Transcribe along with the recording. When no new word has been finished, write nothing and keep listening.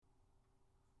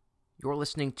You're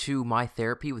listening to My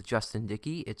Therapy with Justin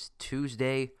Dickey. It's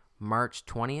Tuesday, March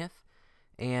 20th,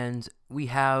 and we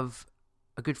have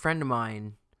a good friend of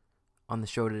mine on the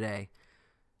show today.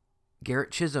 Garett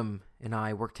Chisholme and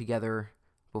I worked together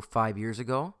about 5 years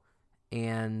ago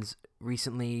and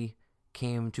recently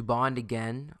came to bond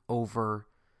again over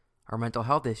our mental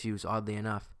health issues, oddly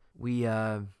enough. We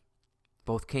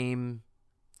both came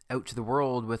out to the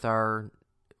world with our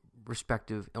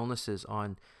respective illnesses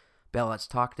on Bell Let's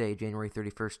Talk Day, January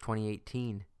 31st,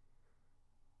 2018.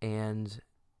 And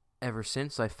ever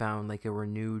since, I found like a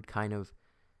renewed kind of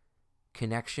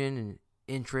connection and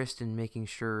interest in making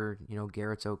sure,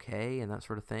 Garett's okay and that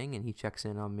sort of thing. And he checks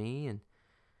in on me, and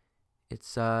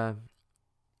it's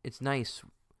nice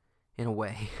in a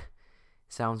way.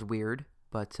 Sounds weird,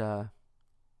 but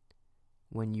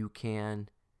when you can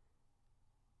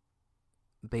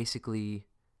basically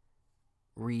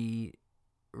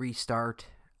restart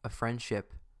a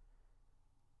friendship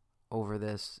over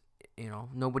this,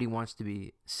 nobody wants to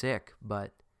be sick,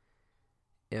 but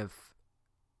if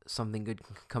something good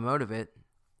can come out of it,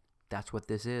 that's what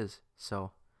this is.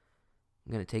 So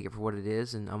I'm going to take it for what it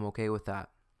is, and I'm okay with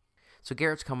that. So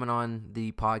Garett's coming on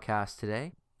the podcast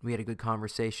today. We had a good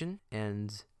conversation,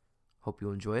 and hope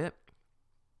you'll enjoy it.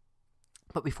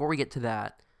 But before we get to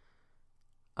that,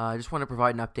 I just want to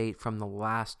provide an update from the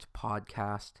last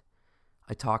podcast.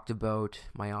 I talked about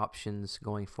my options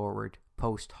going forward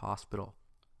post-hospital.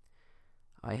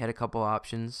 I had a couple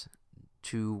options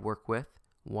to work with.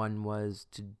 One was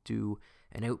to do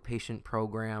an outpatient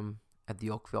program at the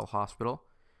Oakville Hospital.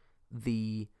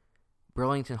 The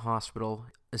Burlington Hospital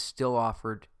is still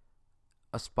offered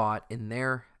a spot in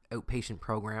their outpatient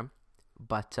program,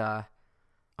 but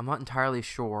I'm not entirely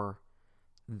sure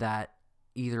that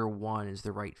either one is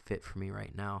the right fit for me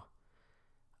right now.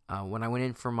 When I went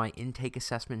in for my intake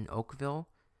assessment in Oakville,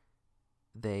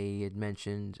 they had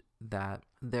mentioned that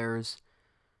there's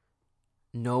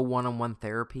no one-on-one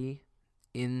therapy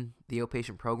in the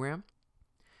outpatient program,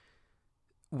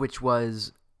 which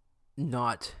was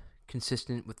not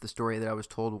consistent with the story that I was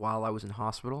told while I was in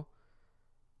hospital.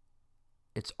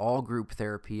 It's all group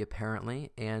therapy,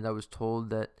 apparently, and I was told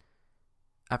that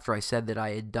after I said that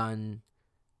I had done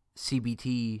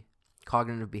CBT,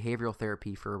 cognitive behavioral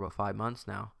therapy, for about 5 months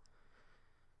now,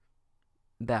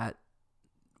 that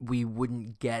we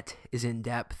wouldn't get as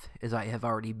in-depth as I have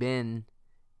already been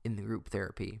in the group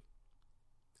therapy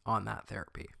on that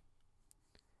therapy,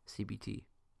 CBT.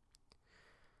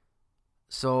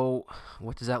 So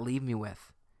what does that leave me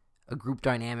with? A group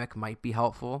dynamic might be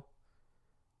helpful,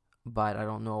 but I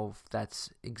don't know if that's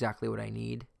exactly what I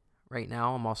need right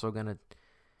now. I'm also going to,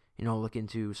 look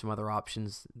into some other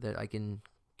options that I can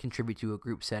contribute to a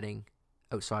group setting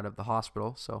outside of the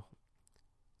hospital. So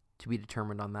to be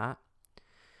determined on that.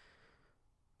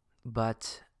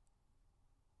 But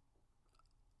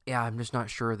yeah, I'm just not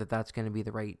sure that that's going to be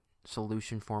the right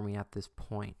solution for me at this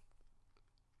point.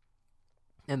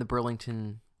 And the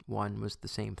Burlington one was the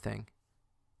same thing.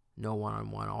 No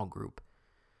one-on-one, all group.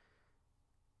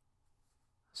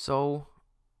 So,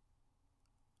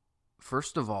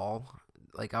 first of all,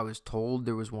 like I was told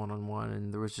there was one-on-one,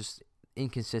 and there was just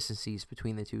inconsistencies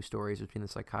between the two stories, between the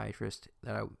psychiatrist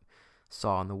that I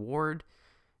saw on the ward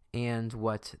and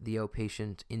what the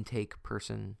outpatient intake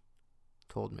person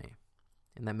told me.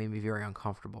 And that made me very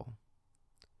uncomfortable.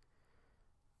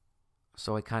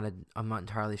 So I'm not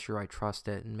entirely sure I trust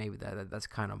it, and maybe that's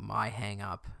kind of my hang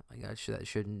up. Like that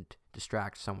shouldn't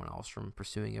distract someone else from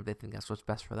pursuing if they think that's what's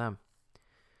best for them.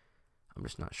 I'm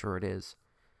just not sure it is.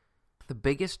 The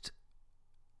biggest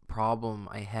problem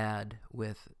I had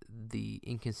with the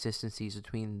inconsistencies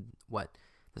between what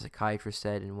the psychiatrist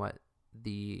said and what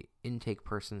the intake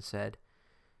person said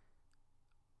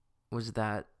was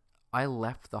that I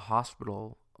left the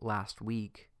hospital last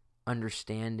week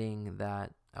understanding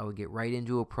that I would get right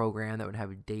into a program that would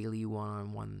have a daily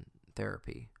one-on-one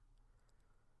therapy.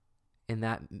 And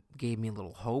that gave me a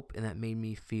little hope, and that made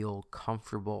me feel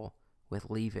comfortable with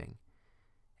leaving.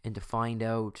 And to find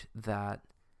out that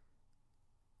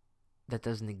that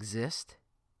doesn't exist,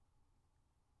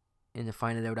 and to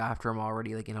find it out after I'm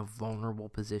already in a vulnerable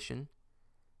position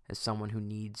as someone who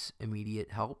needs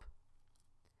immediate help,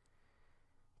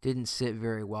 didn't sit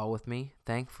very well with me.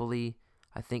 Thankfully,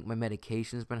 I think my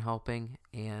medication's been helping,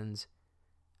 and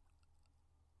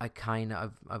I've kind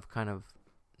of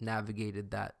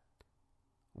navigated that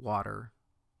water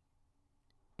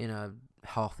in a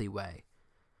healthy way.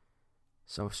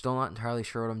 So I'm still not entirely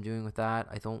sure what I'm doing with that.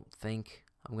 I don't think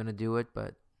I'm going to do it,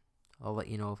 but I'll let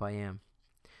you know if I am.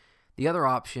 The other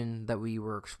option that we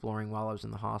were exploring while I was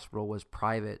in the hospital was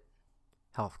private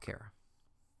healthcare.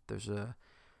 There's a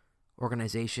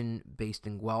organization based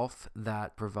in Guelph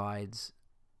that provides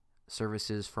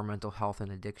services for mental health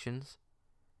and addictions.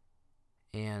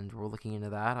 And we're looking into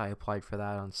that. I applied for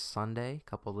that on Sunday, a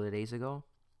couple of days ago,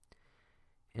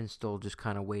 and still just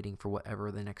kind of waiting for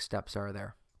whatever the next steps are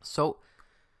there. So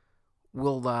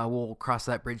we'll cross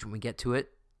that bridge when we get to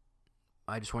it.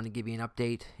 I just want to give you an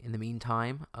update in the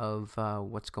meantime of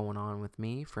what's going on with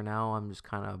me. For now, I'm just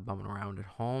kind of bumming around at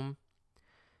home.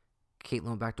 Caitlin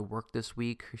went back to work this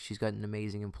week. She's got an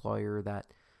amazing employer that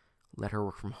let her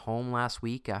work from home last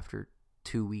week after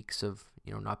 2 weeks of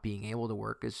not being able to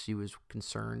work, as she was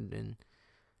concerned and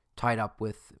tied up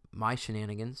with my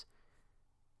shenanigans.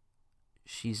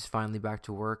 She's finally back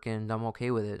to work, and I'm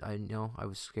okay with it. I know I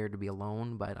was scared to be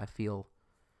alone, but I feel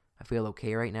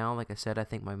okay right now. Like I said, I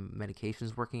think my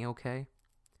medication's working okay.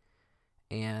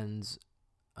 And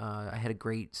I had a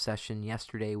great session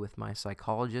yesterday with my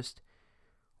psychologist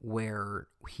where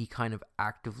he kind of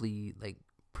actively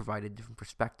provided different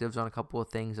perspectives on a couple of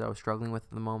things that I was struggling with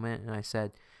at the moment. And I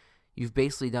said, you've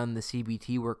basically done the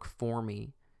CBT work for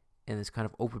me, and it's kind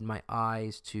of opened my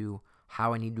eyes to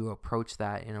how I need to approach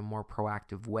that in a more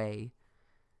proactive way,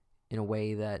 in a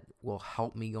way that will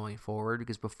help me going forward.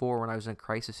 Because before, when I was in a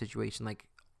crisis situation,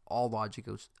 all logic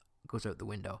goes out the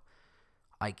window.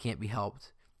 I can't be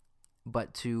helped.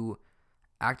 But to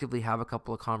actively have a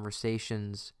couple of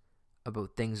conversations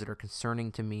about things that are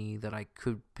concerning to me that I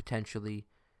could potentially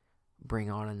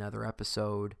bring on another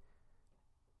episode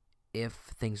if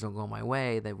things don't go my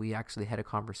way, that we actually had a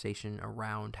conversation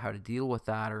around how to deal with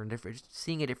that, or just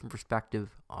seeing a different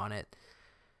perspective on it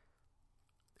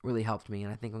really helped me,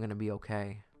 and I think I'm going to be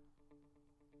okay.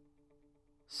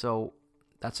 So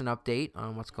that's an update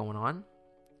on what's going on.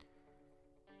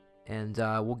 And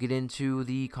we'll get into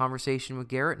the conversation with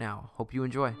Garett now. Hope you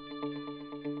enjoy.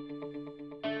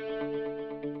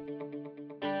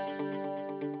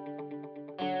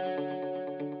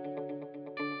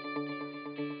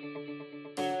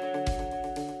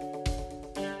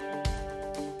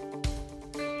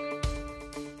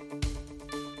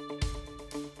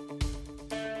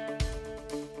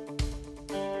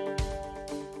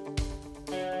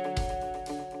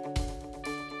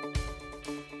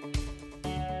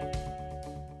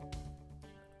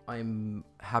 I'm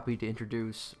happy to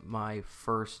introduce my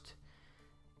first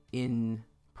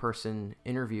in-person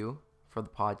interview for the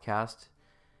podcast.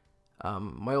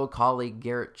 My old colleague,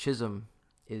 Garett Chisholme,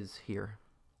 is here.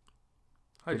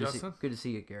 Hi, Justin. Good to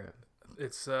see you, Garett.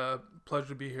 It's a pleasure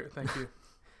to be here. Thank you.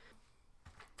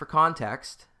 For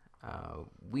context,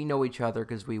 we know each other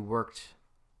because we worked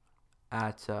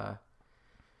at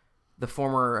the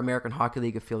former American Hockey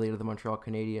League affiliate of the Montreal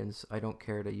Canadiens. I don't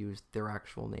care to use their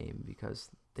actual name because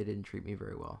they didn't treat me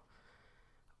very well.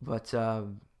 But that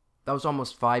was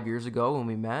almost 5 years ago when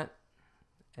we met.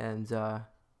 And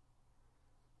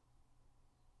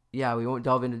we won't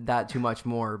delve into that too much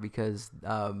more because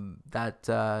how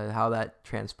that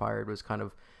transpired was kind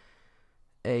of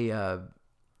a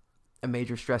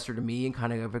major stressor to me and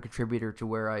kind of a contributor to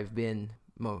where I've been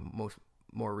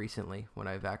more recently when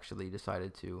I've actually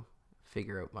decided to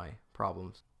figure out my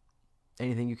problems.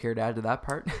 Anything you care to add to that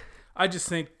part? I just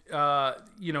think,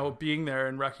 being there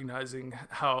and recognizing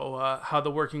how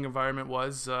the working environment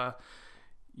was, I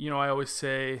always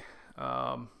say,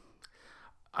 I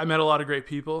met a lot of great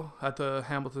people at the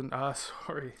Hamilton.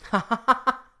 Sorry.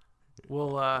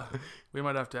 We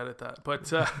might have to edit that,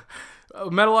 but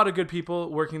met a lot of good people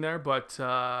working there, but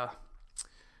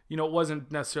it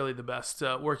wasn't necessarily the best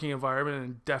working environment,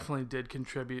 and definitely did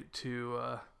contribute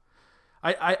to.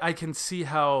 I can see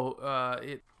how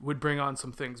it would bring on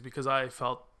some things because I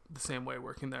felt the same way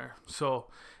working there. So,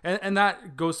 and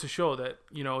that goes to show that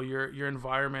your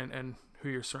environment and who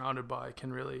you're surrounded by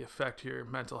can really affect your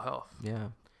mental health. Yeah.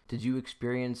 Did you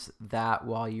experience that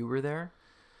while you were there?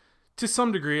 To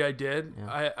some degree, I did.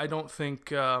 Yeah. I don't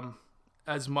think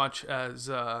as much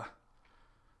as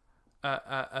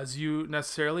you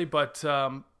necessarily, but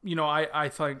I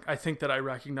think that I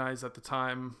recognized at the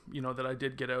time, that I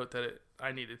did get out that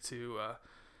I needed to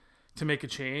make a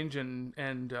change, and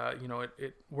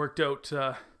it worked out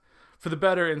for the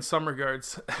better in some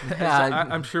regards. Yeah,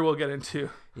 I'm sure we'll get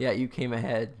into. Yeah, you came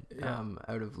ahead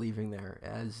out of leaving there,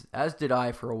 as did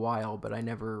I for a while, but I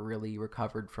never really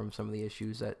recovered from some of the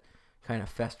issues that kind of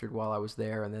festered while I was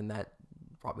there, and then that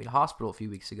brought me to hospital a few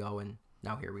weeks ago, and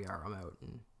now here we are. I'm out,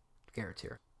 and Garett's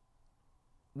here.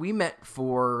 We met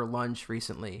for lunch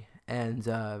recently and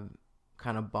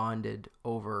kind of bonded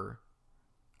over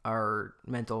our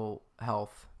mental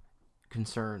health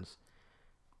concerns.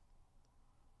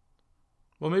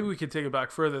 Well, maybe we could take it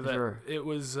back further. That Sure. It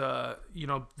was, the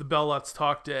Bell Let's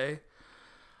Talk Day.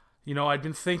 I'd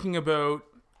been thinking about,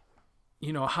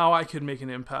 how I could make an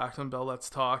impact on Bell Let's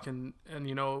Talk, and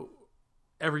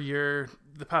every year,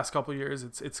 the past couple of years,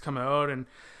 it's come out, and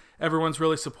everyone's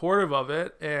really supportive of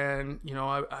it. And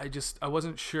I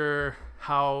wasn't sure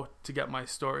how to get my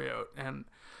story out. And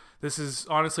this is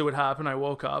honestly what happened. I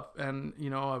woke up, and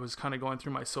I was kind of going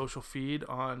through my social feed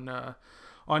on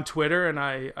Twitter, and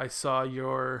I saw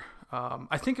your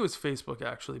I think it was Facebook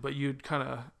actually, but you'd kind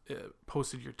of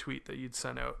posted your tweet that you'd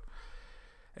sent out,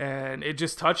 and it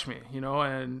just touched me,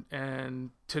 and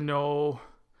to know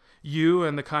you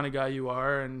and the kind of guy you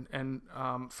are, and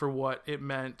for what it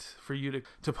meant for you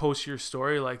to post your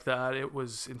story like that, it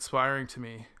was inspiring to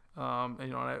me.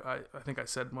 And I think I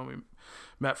said when we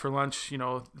met for lunch,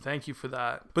 thank you for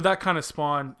that. But that kind of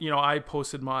spawned, I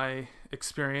posted my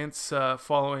experience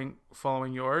following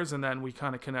yours, and then we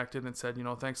kind of connected and said,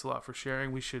 thanks a lot for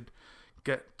sharing. We should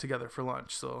get together for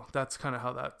lunch. So that's kind of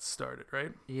how that started,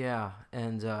 right? Yeah,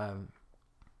 and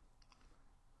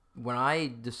when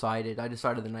I decided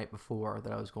the night before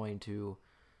that I was going to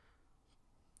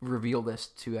reveal this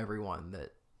to everyone,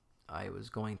 that I was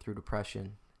going through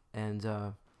depression.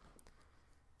 And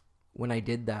when I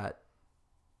did that,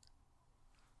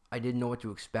 I didn't know what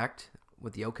to expect,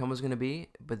 what the outcome was going to be.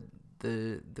 But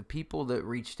the people that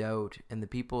reached out and the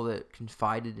people that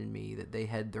confided in me that they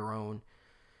had their own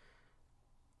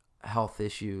health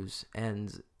issues,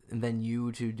 and then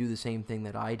you to do the same thing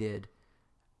that I did,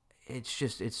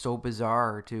 it's so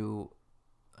bizarre to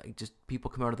just people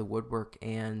come out of the woodwork,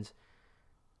 and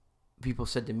people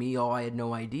said to me, I had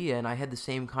no idea. And I had the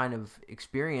same kind of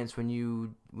experience when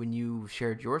you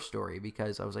shared your story,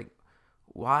 because I was like,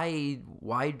 why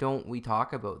don't we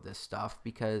talk about this stuff?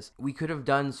 Because we could have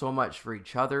done so much for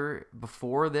each other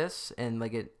before this, and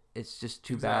it's just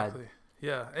too Exactly. bad.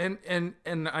 Yeah.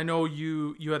 And I know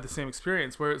you had the same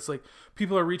experience where it's like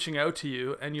people are reaching out to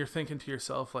you and you're thinking to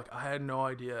yourself, like, I had no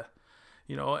idea,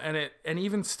 and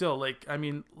even still, like, I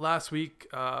mean, last week,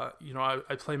 I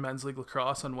play men's league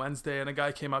lacrosse on Wednesday, and a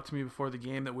guy came up to me before the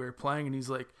game that we were playing, and he's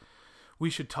like, we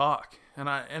should talk. And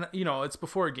it's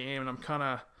before a game, and I'm kind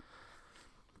of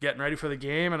getting ready for the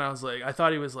game, and I was like, I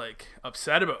thought he was like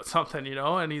upset about something,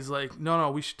 and he's like,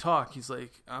 no, we should talk. He's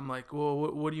like, I'm like,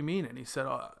 well, what do you mean? And he said,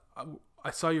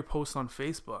 I saw your post on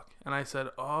Facebook. And I said,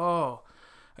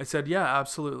 yeah,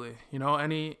 absolutely.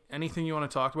 Anything you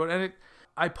want to talk about. And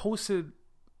I posted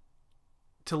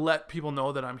to let people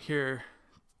know that I'm here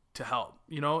to help,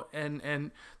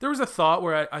 and there was a thought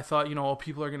where I thought,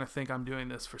 people are going to think I'm doing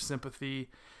this for sympathy.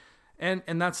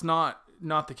 And that's not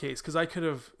the case, because I could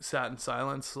have sat in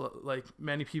silence like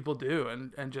many people do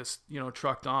and just,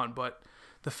 trucked on. But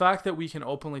the fact that we can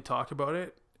openly talk about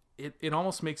it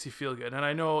almost makes you feel good. And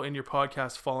I know in your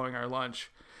podcast following our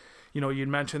lunch, you'd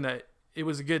mentioned that it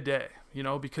was a good day,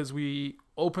 because we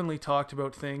openly talked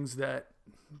about things that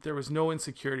there was no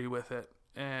insecurity with it.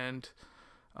 And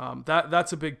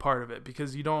that's a big part of it,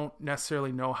 because you don't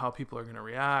necessarily know how people are going to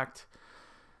react.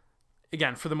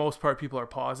 Again, for the most part, people are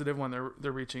positive when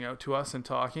they're reaching out to us and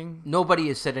talking. Nobody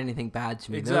has said anything bad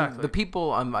to me. Exactly. The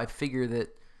people, I figure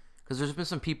that, because there's been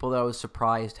some people that I was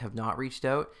surprised have not reached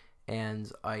out,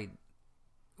 and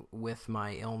with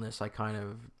my illness, I kind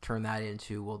of turn that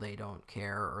into, well, they don't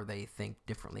care, or they think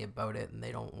differently about it, and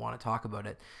they don't want to talk about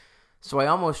it. So I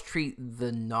almost treat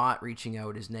the not reaching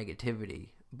out as negativity,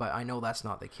 but I know that's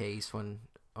not the case when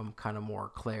I'm kind of more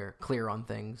clear on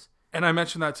things. And I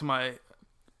mentioned that to my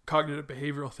cognitive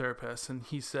behavioral therapist, and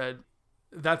he said,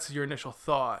 that's your initial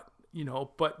thought,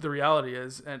 but the reality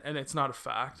is, and it's not a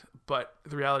fact, but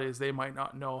the reality is they might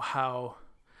not know how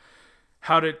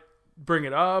to bring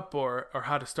it up or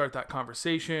how to start that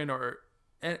conversation,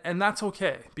 and that's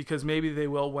okay, because maybe they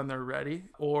will when they're ready,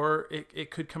 or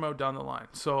it could come out down the line.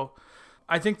 So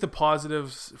I think the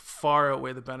positives far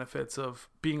outweigh the benefits of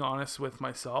being honest with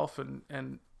myself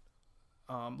and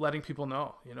letting people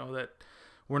know, that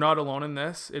we're not alone in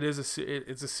this.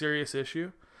 It's a serious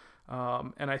issue.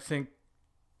 And I think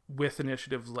with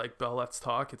initiatives like Bell Let's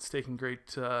Talk, it's taken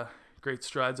great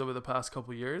strides over the past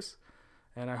couple of years.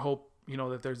 And I hope,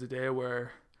 that there's a day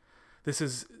where this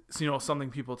is, something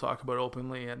people talk about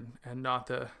openly, and not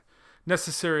the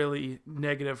necessarily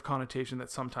negative connotation that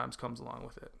sometimes comes along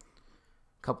with it.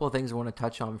 A couple of things I want to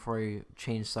touch on before I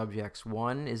change subjects.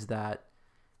 One is that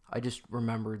I just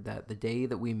remembered that the day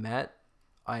that we met,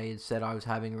 I had said I was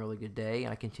having a really good day,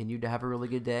 and I continued to have a really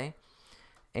good day.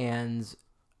 And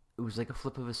it was like a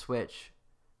flip of a switch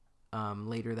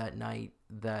later that night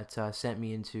that sent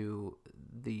me into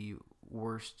the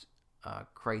worst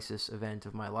crisis event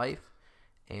of my life,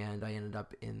 and I ended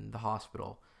up in the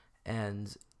hospital.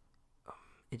 And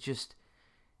it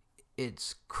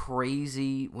it's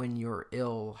crazy when you're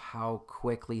ill how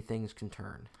quickly things can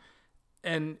turn.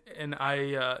 And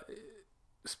I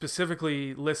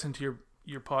specifically listened to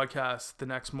your podcast the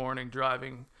next morning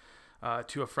driving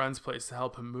to a friend's place to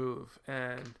help him move,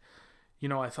 and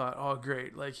I thought, oh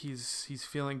great, like he's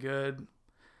feeling good.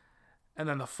 And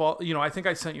then the fall, I think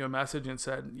I sent you a message and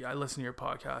said, yeah, I listened to your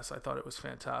podcast. I thought it was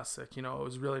fantastic. It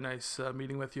was really nice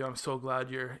meeting with you. I'm so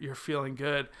glad you're feeling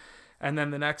good. And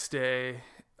then the next day,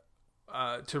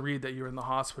 to read that you were in the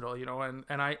hospital,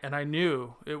 and I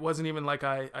knew it wasn't even like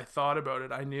I thought about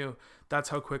it. I knew that's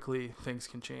how quickly things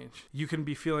can change. You can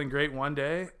be feeling great one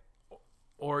day,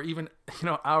 or even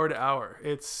hour to hour.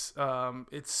 It's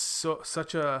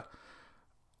such a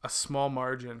small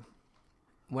margin.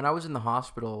 When I was in the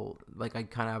hospital, like I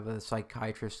kind of have a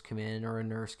psychiatrist come in or a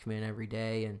nurse come in every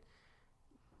day and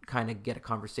kind of get a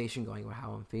conversation going about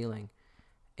how I'm feeling.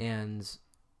 And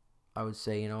I would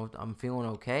say, I'm feeling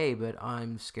okay, but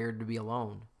I'm scared to be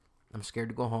alone. I'm scared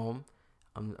to go home.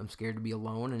 I'm scared to be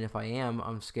alone. And if I am,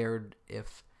 I'm scared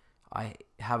if I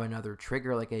have another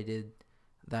trigger like I did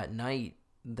that night,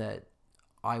 that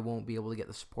I won't be able to get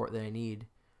the support that I need.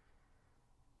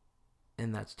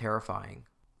 And that's terrifying.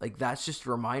 Like, that's just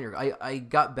a reminder. I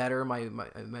got better. My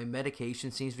medication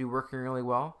seems to be working really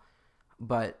well.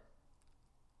 But,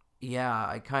 yeah,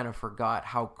 I kind of forgot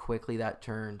how quickly that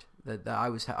turned. That I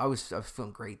was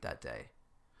feeling great that day.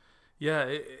 Yeah,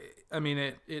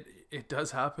 it does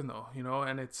happen, though,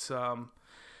 and it's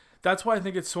that's why I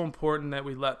think it's so important that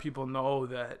we let people know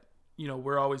that,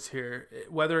 we're always here.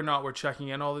 Whether or not we're checking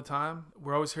in all the time,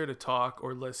 we're always here to talk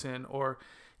or listen, or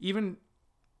even...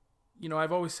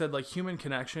 I've always said, like, human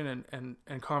connection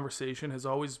and conversation has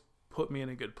always put me in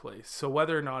a good place. So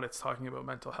whether or not it's talking about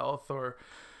mental health or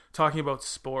talking about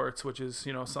sports, which is,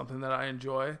 something that I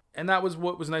enjoy. And that was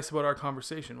what was nice about our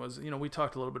conversation was, we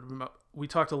talked a little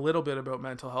bit about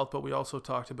mental health, but we also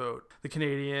talked about the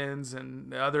Canadians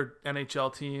and the other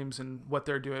NHL teams and what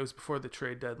they're doing. It was before the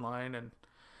trade deadline. And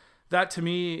that, to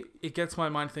me, it gets my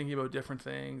mind thinking about different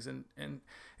things. And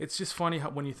it's just funny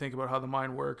when you think about how the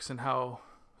mind works and how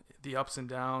the ups and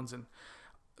downs, and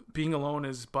being alone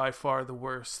is by far the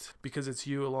worst because it's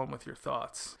you alone with your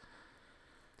thoughts.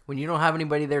 When you don't have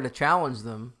anybody there to challenge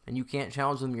them and you can't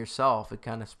challenge them yourself, it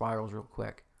kind of spirals real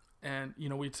quick. And,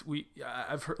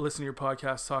 I've listened to your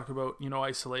podcast talk about,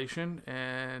 isolation,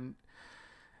 and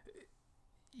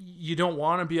you don't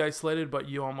want to be isolated, but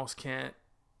you almost can't,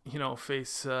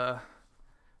 face the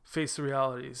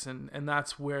realities. And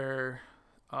that's where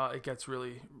it gets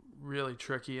really, really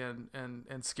tricky and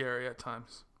scary at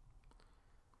times.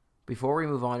 Before we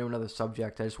move on to another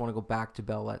subject, I just want to go back to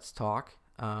Bell Let's Talk.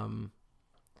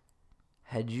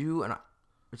 Had you, and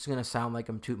it's going to sound like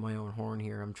I'm tooting my own horn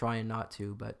here. I'm trying not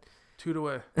to, but... Toot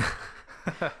away.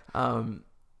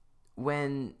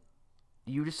 When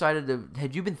you decided to...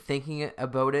 Had you been thinking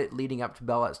about it leading up to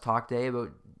Bell Let's Talk Day,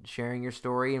 about sharing your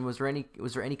story? And was there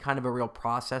any kind of a real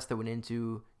process that went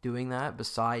into doing that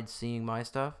besides seeing my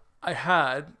stuff? I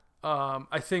had.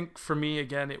 I think for me,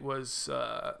 again, it was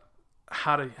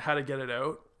how to get it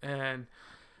out, and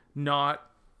not.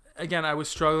 Again, I was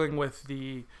struggling with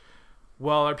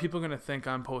are people going to think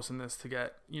I'm posting this to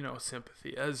get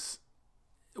sympathy,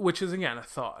 which is, again, a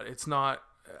thought. It's not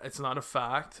a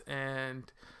fact,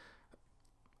 and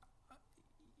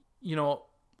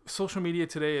social media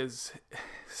today is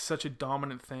such a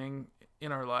dominant thing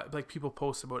in our life. Like, people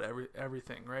post about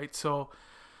everything, right? So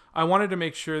I wanted to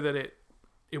make sure that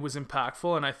it was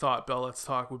impactful, and I thought Bell Let's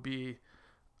Talk would be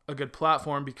a good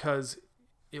platform because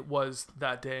it was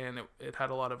that day and it had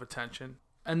a lot of attention.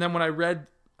 And then when I read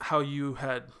how you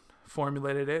had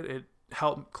formulated it, it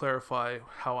helped clarify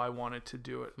how I wanted to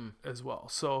do it as well.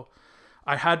 So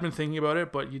I had been thinking about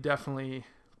it, but you definitely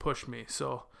pushed me,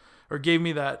 or gave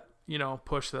me that,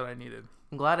 push that I needed.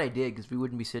 I'm glad I did, because we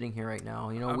wouldn't be sitting here right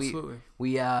now. Absolutely.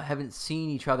 We haven't seen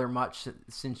each other much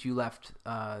since you left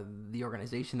the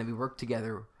organization that we worked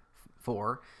together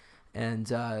for,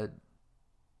 and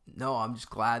no, I'm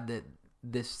just glad that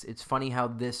it's funny how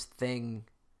this thing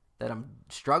that I'm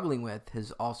struggling with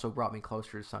has also brought me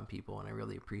closer to some people, and I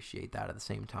really appreciate that at the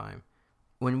same time.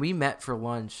 When we met for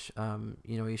lunch,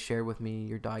 you shared with me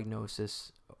your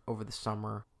diagnosis over the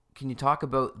summer. Can you talk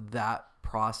about that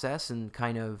process and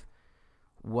kind of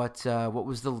what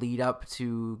was the lead up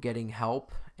to getting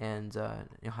help, and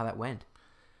how that went?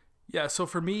 Yeah, so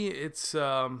for me, it's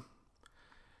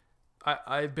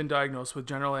I've been diagnosed with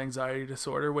general anxiety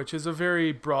disorder, which is a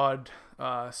very broad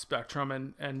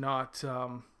spectrum, and not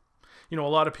a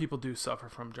lot of people do suffer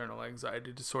from general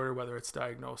anxiety disorder, whether it's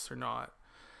diagnosed or not.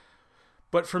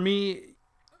 But for me,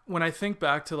 when I think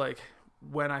back to like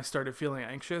when I started feeling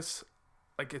anxious,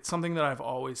 like it's something that I've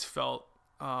always felt,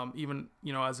 even,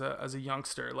 you know, as a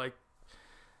youngster. Like,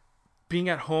 being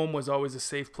at home was always a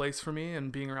safe place for me,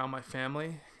 and being around my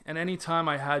family. And anytime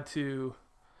I had to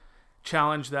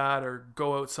challenge that or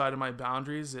go outside of my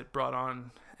boundaries, it brought on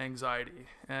anxiety.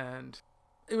 And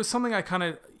it was something I kind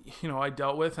of, you know, I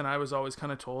dealt with, and I was always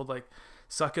kind of told, like,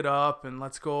 suck it up and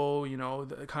let's go, you know,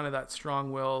 kind of that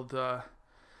strong-willed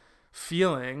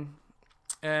feeling.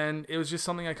 And it was just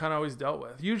something I kind of always dealt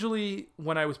with. Usually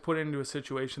when I was put into a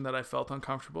situation that I felt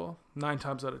uncomfortable, 9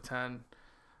 times out of 10,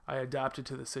 I adapted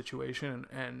to the situation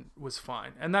and was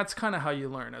fine. And that's kind of how you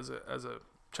learn as a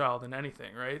child in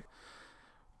anything, right?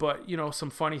 But, you know, some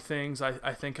funny things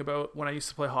I think about when I used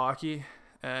to play hockey,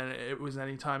 and it was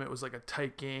anytime it was like a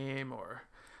tight game, or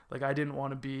like I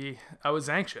was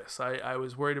anxious. I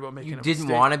was worried about making a mistake. You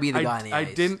didn't want to be the guy on the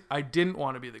ice. I didn't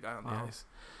want to be the guy on the ice.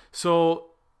 So,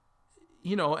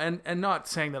 you know, and not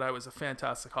saying that I was a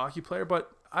fantastic hockey player,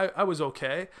 but I was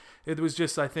okay. It was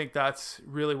just, I think that's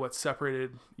really what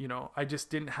separated, you know, I just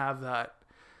didn't have that.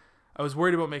 I was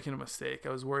worried about making a mistake. I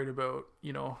was worried about,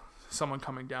 you know, someone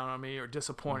coming down on me or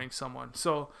disappointing someone.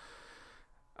 So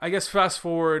I guess fast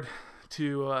forward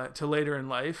to later in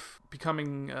life,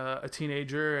 becoming a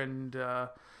teenager and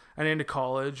into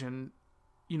college, and,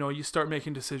 you know, you start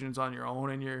making decisions on your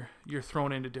own, and you're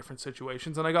thrown into different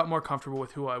situations. And I got more comfortable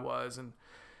with who I was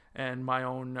and my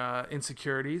own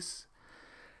insecurities.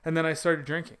 And then I started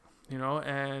drinking, you know,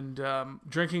 and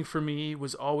drinking for me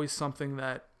was always something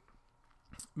that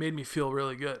made me feel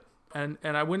really good. And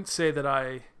I wouldn't say that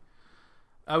I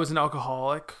was an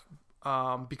alcoholic,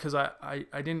 because I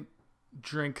didn't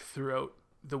drink throughout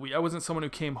the week. I wasn't someone who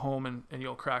came home and you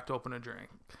know, cracked open a drink.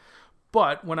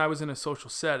 But when I was in a social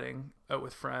setting, out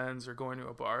with friends or going to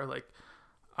a bar, like,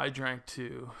 I drank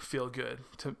to feel good,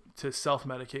 to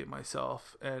self-medicate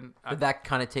myself. And did that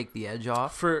kind of take the edge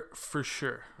off? For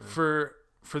sure.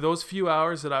 For those few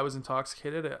hours that I was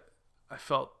intoxicated, I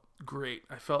felt great.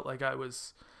 I felt like I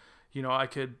was, you know, I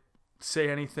could say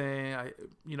anything.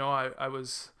 I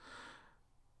was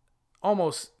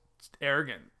almost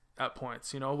arrogant at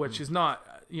points, you know, which is not,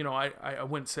 you know, I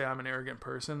wouldn't say I'm an arrogant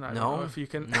person. I don't know if you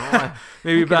can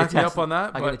maybe back me up on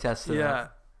that. I can attest to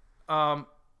that.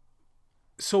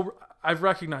 So I've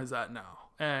recognized that now,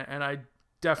 and I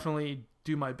definitely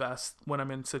do my best when I'm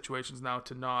in situations now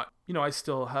to not, you know, I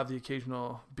still have the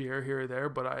occasional beer here or there,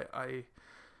 but I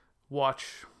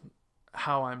watch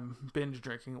how I'm binge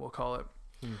drinking, we'll call it.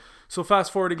 So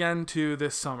fast forward again to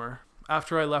this summer.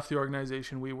 After I left the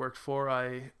organization we worked for,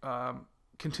 I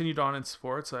continued on in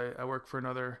sports. I work for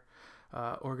another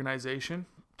organization,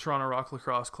 Toronto Rock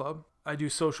Lacrosse Club. I do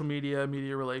social media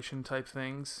relation type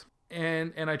things.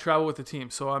 And I travel with the team,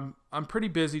 so I'm pretty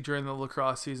busy during the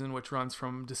lacrosse season, which runs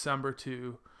from December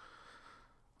to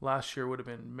last year would have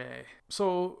been May.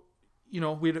 So, you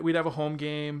know, we'd have a home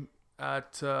game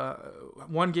at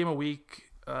one game a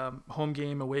week, home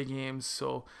game, away games.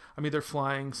 So I'm either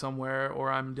flying somewhere or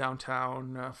I'm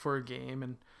downtown for a game,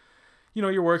 and, you know,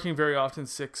 you're working very often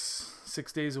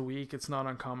six days a week. It's not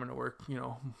uncommon to work, you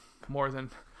know, more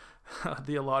than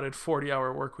the allotted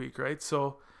 40-hour work week, right?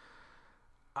 So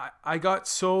I got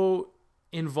so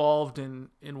involved in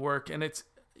work, and it's,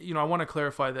 you know, I want to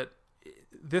clarify that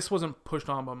this wasn't pushed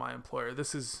on by my employer.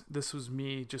 This was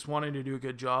me just wanting to do a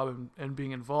good job and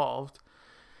being involved.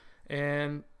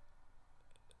 And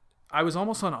I was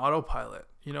almost on autopilot,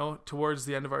 you know, towards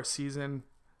the end of our season,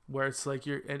 where it's like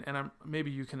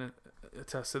maybe you can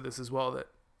attest to this as well, that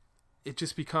it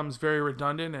just becomes very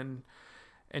redundant,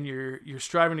 and you're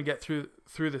striving to get through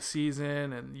the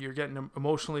season, and you're getting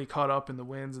emotionally caught up in the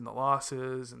wins and the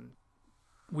losses. And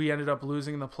we ended up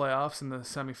losing the playoffs in the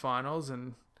semifinals,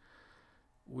 and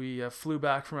we flew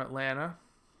back from Atlanta,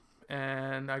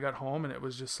 and I got home, and it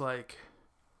was just like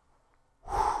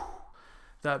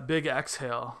that big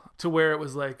exhale, to where it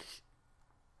was like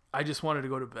I just wanted to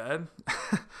go to bed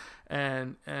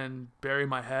and bury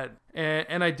my head.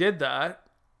 And I did that,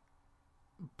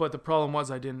 but the problem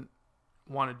was I didn't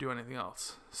want to do anything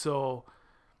else. So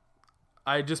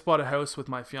I just bought a house with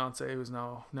my fiance, who's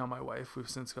now my wife. We've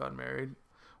since gotten married.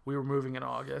 We were moving in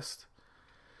August.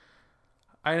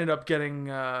 I ended up getting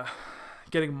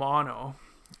mono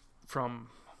from,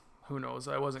 who knows.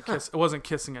 I wasn't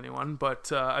kissing anyone,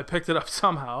 but I picked it up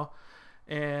somehow,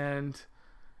 and,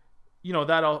 you know,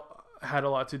 that all had a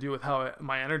lot to do with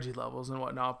my energy levels and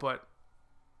whatnot. But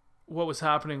what was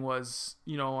happening was,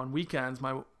 you know, on weekends,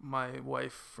 my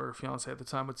wife or fiance at the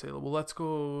time would say, well, let's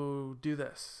go do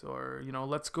this, or, you know,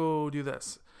 let's go do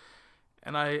this.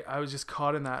 And I was just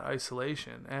caught in that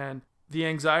isolation, and the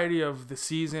anxiety of the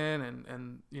season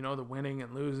and, you know, the winning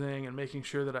and losing and making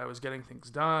sure that I was getting things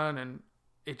done. And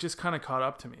it just kind of caught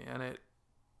up to me, and it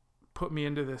put me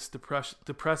into this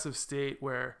depressive state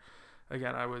where,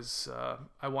 again, I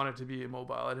wanted to be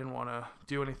immobile. I didn't want to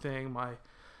do anything.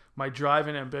 My drive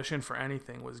and ambition for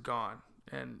anything was gone.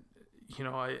 And, you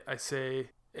know, I say,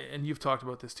 and you've talked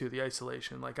about this too, the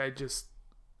isolation. Like,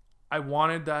 I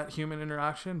wanted that human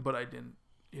interaction, but I didn't,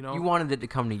 you know. You wanted it to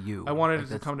come to you. I wanted it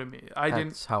to come to me.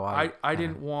 That's how I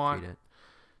didn't want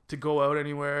to go out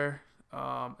anywhere.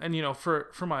 And, you know,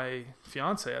 for my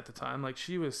fiance at the time, like,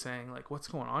 she was saying, like, what's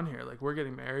going on here? Like, we're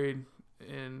getting married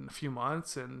in a few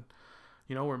months, and,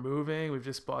 you know, we're moving. We've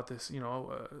just bought this, you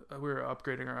know, we're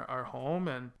upgrading our home,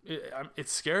 and it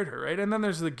scared her, right? And then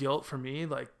there's the guilt for me,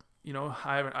 like, you know,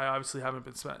 I obviously haven't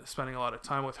been spending a lot of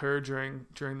time with her during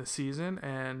the season,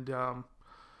 and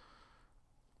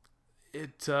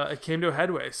it came to a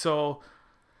headway. So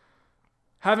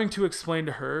having to explain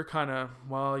to her, kind of,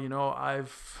 well, you know,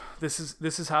 this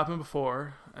has happened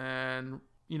before, and,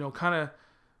 you know, kind of,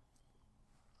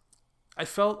 I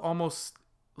felt almost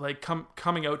like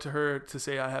coming out to her to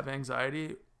say I have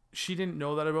anxiety. She didn't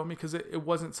know that about me, because it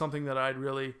wasn't something that I'd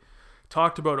really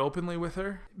talked about openly with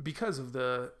her, because of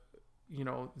the, you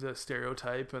know, the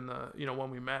stereotype and the, you know,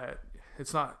 when we met,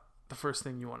 it's not the first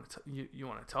thing you want to you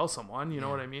want to tell someone, you know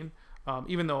what I mean?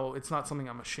 Even though it's not something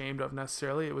I'm ashamed of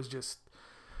necessarily, it was just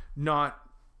not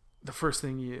the first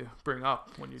thing you bring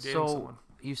up when you're dating someone.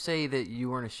 You say that you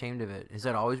weren't ashamed of it. Has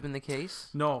that always been the case?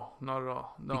 No, not at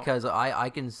all. No. Because I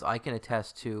can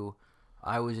attest to,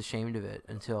 I was ashamed of it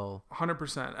until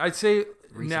 100%. I'd say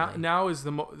recently. now is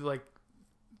the like,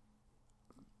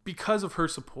 because of her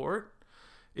support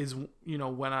is, you know,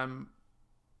 when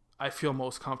I feel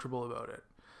most comfortable about it.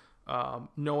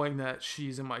 Knowing that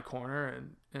she's in my corner,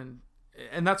 and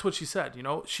that's what she said, you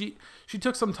know. She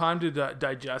took some time to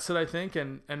digest it, I think,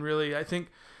 and really, I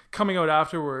think coming out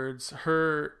afterwards,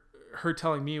 her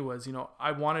telling me was, you know,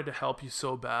 I wanted to help you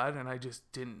so bad, and I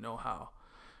just didn't know how,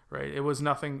 right? It was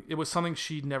something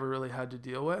she'd never really had to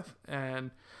deal with,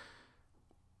 and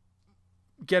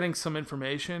getting some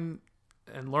information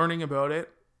and learning about it,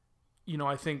 you know,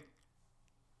 I think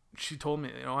she told me,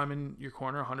 you know, I'm in your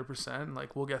corner 100%.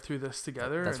 Like, we'll get through this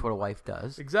together. That's what a wife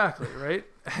does. Exactly. Right.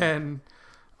 And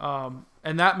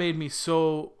that made me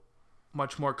so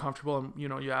much more comfortable. And, you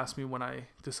know, you asked me when I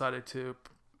decided to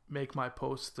make my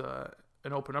post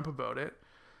and open up about it.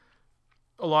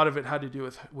 A lot of it had to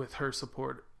do with her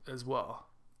support as well.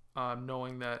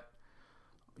 Knowing that,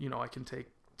 you know, I can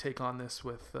take on this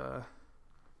with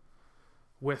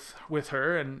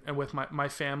her and with my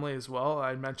family as well.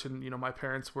 I mentioned, you know, my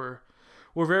parents were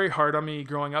very hard on me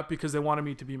growing up because they wanted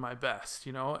me to be my best,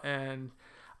 you know, and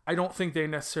I don't think they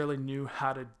necessarily knew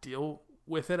how to deal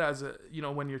with it as a, you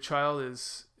know, when your child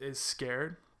is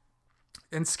scared.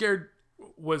 And scared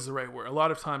was the right word. A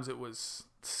lot of times I was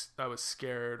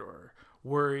scared or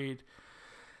worried.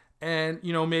 And,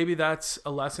 you know, maybe that's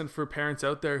a lesson for parents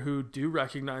out there who do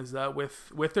recognize that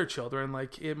with their children.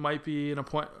 Like, it might be an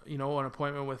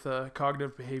appointment with a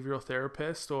cognitive behavioral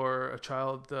therapist or a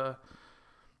child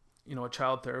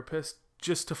therapist,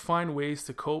 just to find ways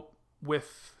to cope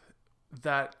with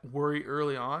that worry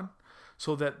early on,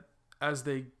 so that as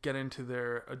they get into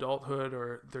their adulthood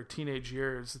or their teenage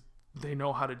years, they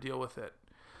know how to deal with it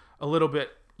a little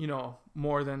bit, you know,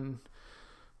 more than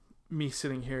me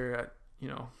sitting here at, you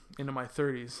know, into my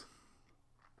 30s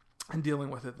and dealing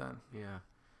with it then. Yeah.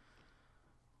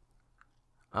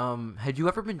 Had you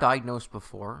ever been diagnosed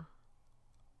before?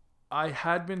 I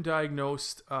had been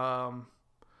diagnosed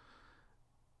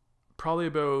probably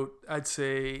about, I'd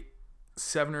say,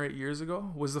 7 or 8 years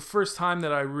ago. Was the first time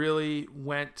that I really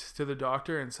went to the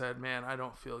doctor and said, man, I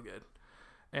don't feel good.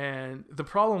 And the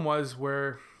problem was,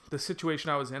 where the situation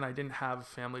I was in, I didn't have a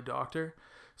family doctor.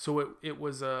 So it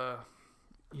was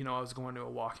you know, I was going to a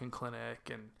walk-in clinic,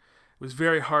 and it was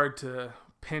very hard to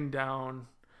pin down.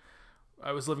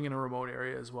 I was living in a remote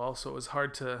area as well, so it was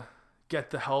hard to get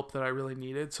the help that I really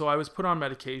needed. So I was put on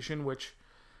medication, which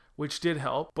did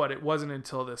help, but it wasn't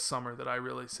until this summer that I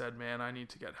really said, man, I need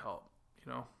to get help,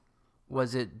 you know.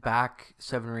 Was it back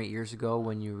 7 or 8 years ago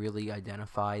when you really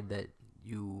identified that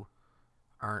you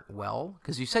aren't well?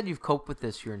 Because you said you've coped with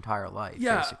this your entire life,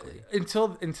 basically.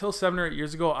 Until 7 or 8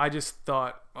 years ago, I just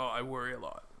thought, oh, I worry a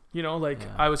lot. You know, like,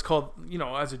 I was called, you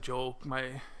know, as a joke,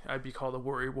 I'd be called a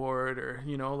worry ward, or,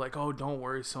 you know, like, oh, don't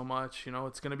worry so much, you know,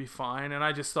 it's going to be fine. And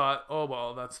I just thought, oh,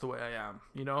 well, that's the way I am,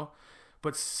 you know.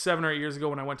 But 7 or 8 years ago,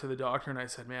 when I went to the doctor and I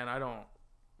said, man, I don't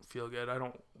feel good. I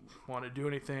don't want to do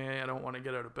anything. I don't want to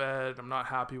get out of bed. I'm not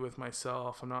happy with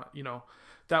myself. I'm not, you know,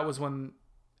 that was when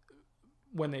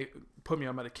they put me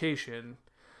on medication.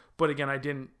 But again, I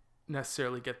didn't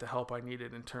necessarily get the help I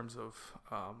needed in terms of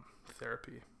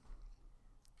therapy.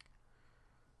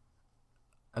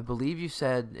 I believe you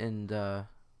said, and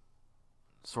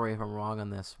sorry if I'm wrong on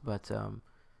this, but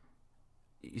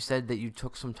you said that you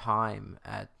took some time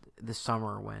at this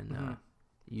summer when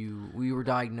we were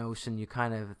diagnosed and you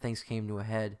kind of things came to a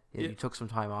head. You took some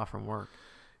time off from work.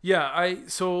 Yeah,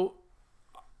 so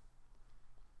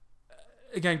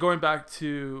again, going back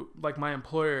to like my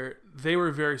employer, they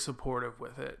were very supportive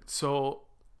with it. So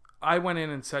I went in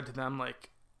and said to them,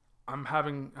 like, I'm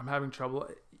having trouble.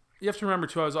 You have to remember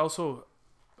too, I was also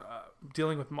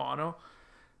dealing with mono.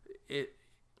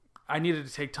 I needed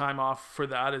to take time off for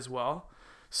that as well.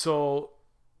 So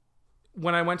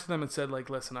when I went to them and said, like,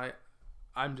 listen,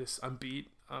 I'm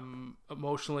beat. I'm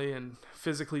emotionally and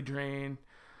physically drained.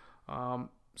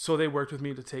 So they worked with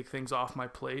me to take things off my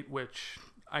plate, which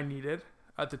I needed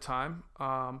at the time.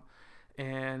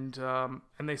 And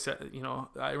they said, you know,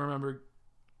 I remember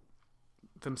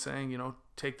them saying, you know,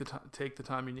 take the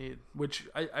time you need, which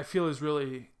I feel is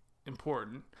really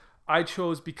important. I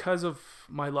chose, because of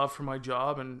my love for my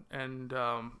job and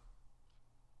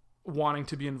wanting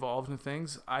to be involved in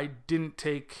things, I didn't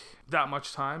take that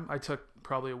much time. I took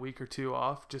probably a week or two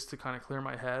off just to kind of clear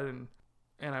my head, and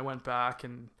I went back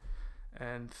and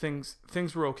things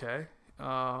were okay.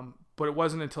 But it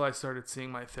wasn't until I started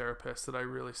seeing my therapist that I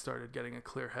really started getting a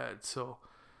clear head. So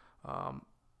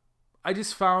I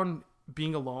just found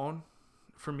being alone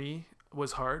for me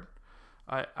was hard.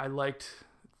 I liked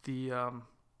the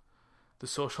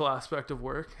social aspect of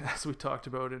work, as we talked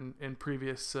about in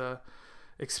previous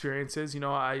experiences. You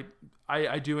know,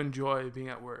 I do enjoy being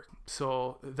at work.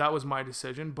 So that was my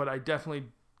decision, but I definitely,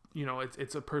 you know,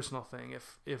 it's a personal thing.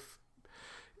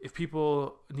 If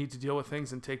people need to deal with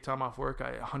things and take time off work,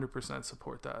 I 100%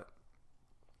 support that.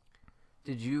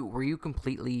 Were you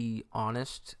completely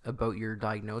honest about your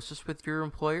diagnosis with your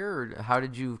employer, or how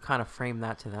did you kind of frame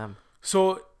that to them?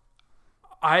 So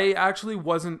I actually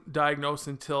wasn't diagnosed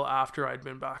until after I'd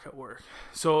been back at work.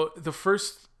 So the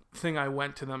first thing I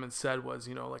went to them and said was,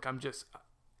 you know, like,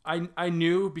 I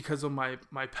knew because of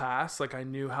my past, like, I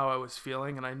knew how I was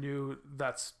feeling and I knew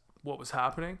that's what was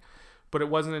happening. But it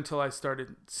wasn't until I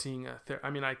started seeing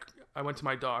I went to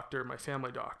my doctor, my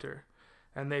family doctor,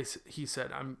 and he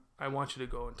said, I want you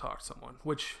to go and talk to someone,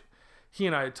 which he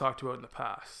and I had talked about in the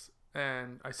past.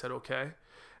 And I said, okay.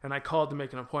 And I called to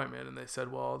make an appointment, and they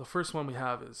said, well, the first one we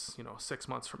have is, you know, 6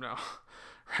 months from now.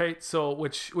 Right. So,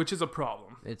 which is a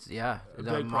problem. It's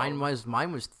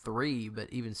mine was 3, but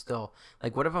even still,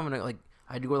 like, what if I'm going to, like,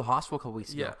 I had to go to the hospital a couple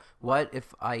weeks ago. Yeah. What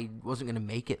if I wasn't going to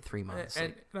make it 3 months?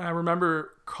 And I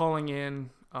remember calling in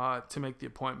to make the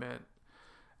appointment,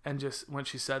 and just when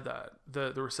she said that,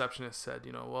 the receptionist said,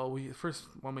 you know, well, first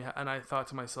one we had, and I thought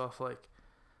to myself, like,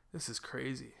 this is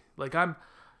crazy. Like, I'm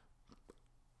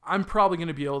probably going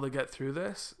to be able to get through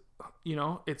this. You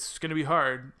know, it's going to be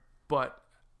hard, but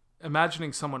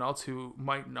imagining someone else who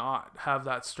might not have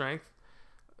that strength,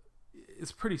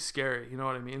 it's pretty scary, you know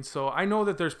what I mean? So I know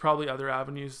that there's probably other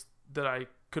avenues that I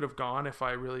could have gone if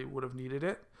I really would have needed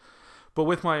it. But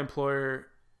with my employer,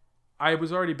 I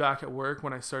was already back at work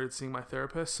when I started seeing my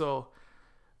therapist. So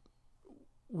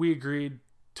we agreed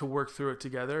to work through it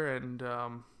together. And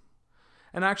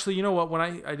actually, you know what? When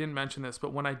I didn't mention this,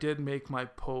 but when I did make my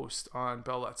post on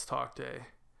Bell Let's Talk Day,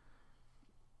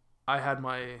 I had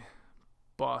my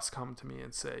boss come to me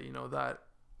and say, you know, that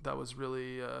was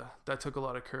really, that took a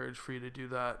lot of courage for you to do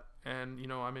that. And, you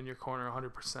know, I'm in your corner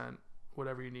 100%,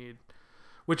 whatever you need,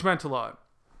 which meant a lot.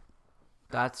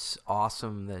 That's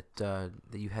awesome that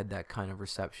you had that kind of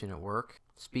reception at work.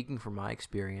 Speaking from my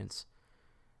experience,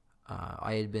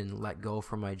 I had been let go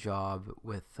from my job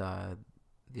with the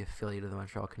affiliate of the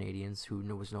Montreal Canadiens, who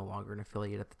was no longer an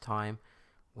affiliate at the time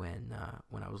when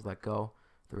I was let go.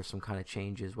 There were some kind of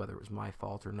changes, whether it was my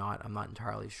fault or not, I'm not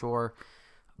entirely sure.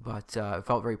 But it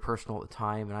felt very personal at the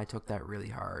time, and I took that really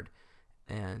hard.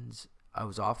 And I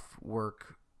was off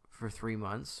work for 3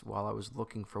 months while I was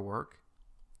looking for work.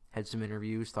 Had some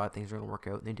interviews, thought things were going to work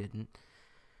out, and they didn't.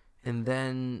 And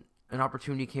then an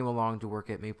opportunity came along to work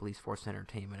at Maple Leaf Sports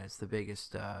Entertainment. It's the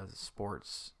biggest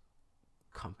sports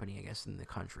company, I guess, in the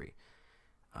country.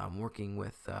 Working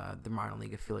with the minor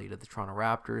league affiliate of the Toronto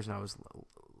Raptors, and I was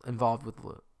involved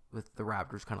with the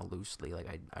Raptors kind of loosely. Like,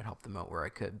 I'd help them out where I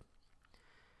could.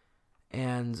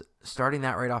 And starting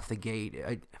that right off the gate,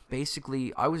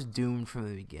 I was doomed from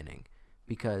the beginning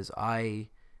because I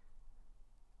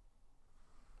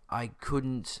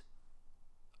couldn't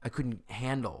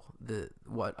handle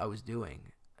what I was doing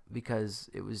because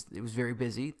it was very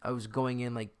busy. I was going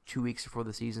in like 2 weeks before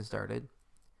the season started.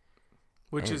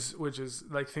 Which is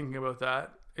like, thinking about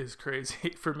that, is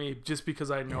crazy for me, just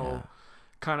because I know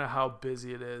kind of how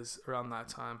busy it is around that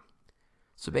time.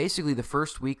 So basically, the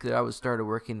first week that I started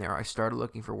working there, I started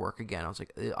looking for work again. I was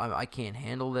like, I can't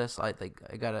handle this. I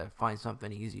gotta find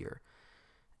something easier.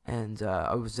 And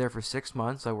I was there for 6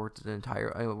 months. I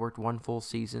worked one full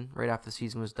season. Right after the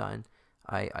season was done,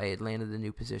 I had landed a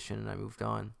new position and I moved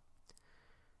on.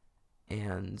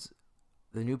 And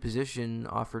the new position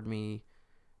offered me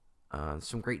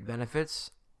some great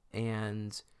benefits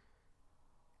and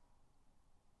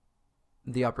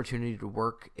the opportunity to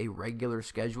work a regular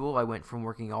schedule. I went from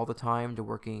working all the time to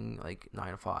working like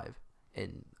 9 to 5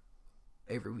 and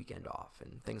every weekend off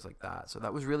and things like that. So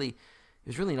it was really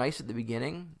nice at the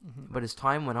beginning, but as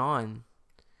time went on,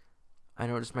 I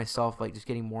noticed myself like just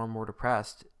getting more and more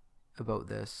depressed about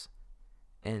this.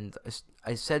 And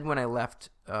I said when I left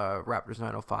Raptors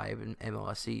 905 and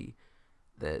MLSE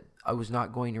that I was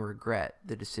not going to regret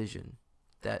the decision,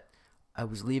 that I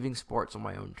was leaving sports on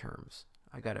my own terms.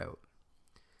 I got out.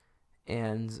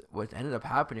 And what ended up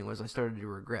happening was I started to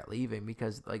regret leaving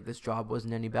because like this job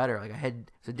wasn't any better. Like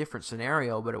it's a different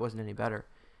scenario, but it wasn't any better.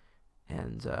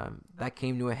 And that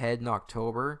came to a head in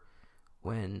October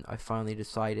when I finally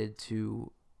decided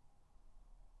to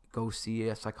go see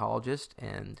a psychologist,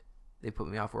 and they put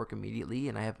me off work immediately,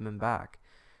 and I haven't been back.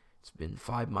 It's been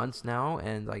 5 months now,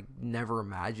 and I never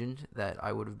imagined that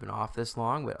I would have been off this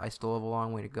long, but I still have a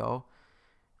long way to go.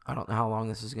 I don't know how long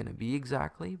this is going to be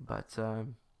exactly, but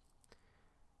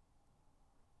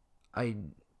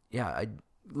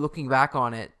looking back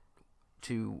on it,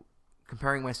 to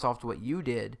comparing myself to what you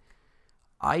did,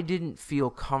 I didn't feel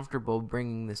comfortable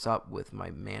bringing this up with my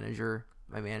manager.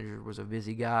 My manager was a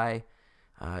busy guy.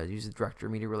 He was the director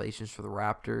of media relations for the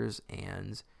Raptors,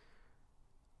 and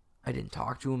I didn't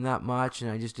talk to him that much,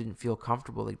 and I just didn't feel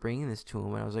comfortable like bringing this to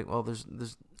him. And I was like, well,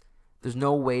 there's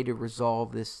no way to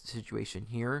resolve this situation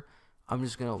here. I'm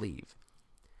just gonna leave.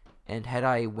 And had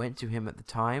I went to him at the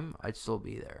time, I'd still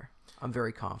be there. I'm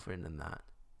very confident in that.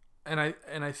 And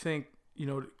I think,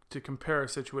 to compare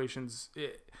situations,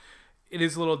 it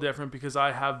is a little different because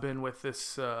I have been with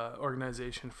this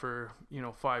organization for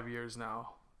 5 years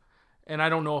now, and I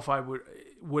don't know if I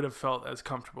would have felt as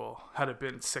comfortable had it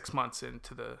been 6 months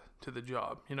into the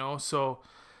job. So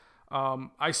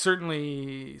I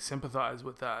certainly sympathize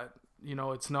with that.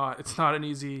 It's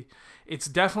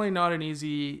definitely not an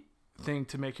easy thing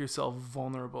to make yourself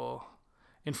vulnerable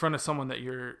in front of someone that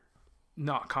you're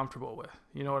not comfortable with.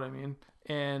 You know what I mean?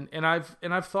 And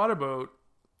I've thought about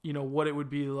what it would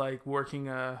be like working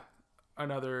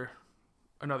another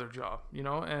job,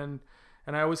 and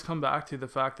I always come back to the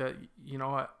fact that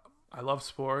I love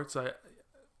sports.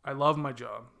 I love my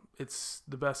job. It's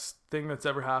the best thing that's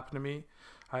ever happened to me.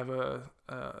 I have an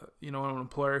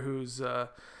employer who's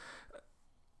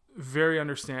very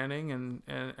understanding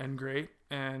and great,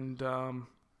 and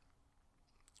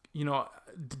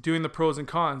doing the pros and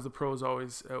cons, the pros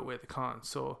always outweigh the cons.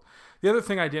 So the other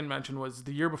thing I didn't mention was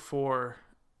the year before,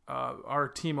 our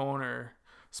team owner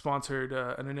sponsored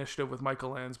an initiative with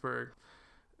Michael Landsberg,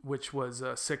 which was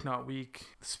a Sick Not Weak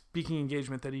speaking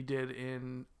engagement that he did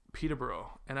in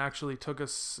Peterborough, and actually took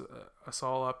us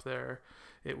all up there.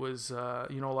 It was a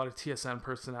lot of TSN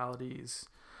personalities.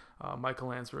 Michael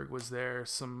Landsberg was there,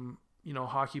 some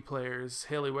hockey players,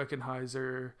 Haley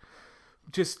Wickenheiser,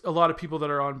 just a lot of people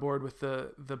that are on board with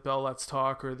the Bell Let's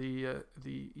Talk or the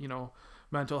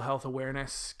mental health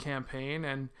awareness campaign.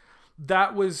 And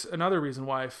that was another reason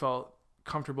why I felt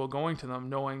comfortable going to them,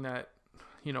 knowing that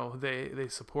they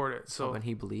support it. So something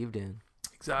he believed in.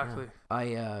 Exactly.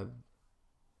 Yeah.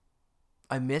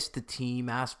 I missed the team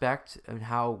aspect and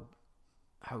how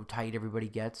tight everybody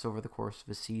gets over the course of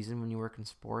a season when you work in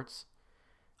sports.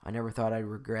 I never thought I'd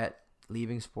regret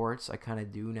leaving sports. I kind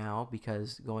of do now,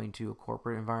 because going to a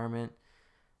corporate environment,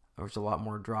 there's a lot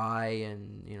more dry,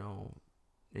 and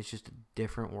it's just a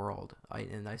different world.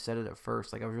 I said it at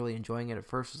first, like I was really enjoying it at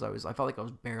first, because I felt like I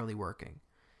was barely working,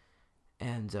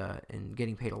 and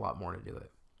getting paid a lot more to do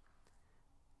it.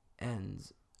 And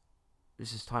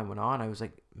as time went on, I was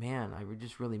like, man, I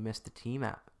just really missed the team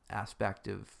aspect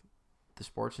of the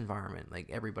sports environment. Like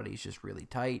everybody's just really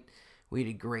tight. We had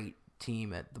a great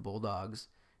team at the Bulldogs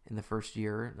in the first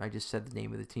year. I just said the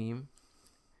name of the team,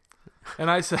 and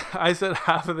I said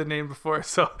half of the name before,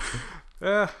 so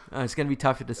it's gonna be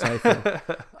tough to decipher.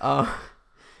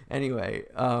 Anyway,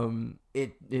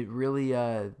 it really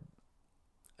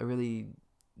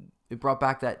it brought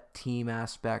back that team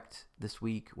aspect this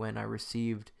week when I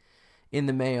received in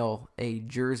the mail a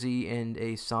jersey and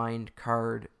a signed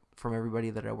card from everybody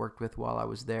that I worked with while I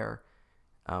was there.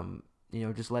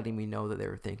 Just letting me know that they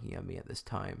were thinking of me at this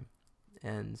time.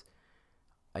 And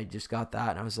I just got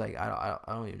that, and I was like, I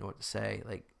don't even know what to say.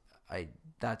 Like,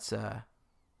 that's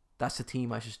the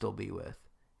team I should still be with,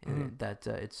 and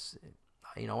it's,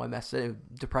 I messed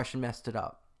it. Depression messed it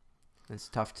up. It's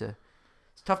tough to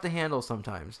handle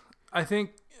sometimes. I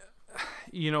think,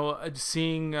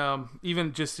 seeing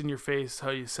even just in your face how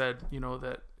you said,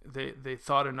 that they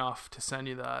thought enough to send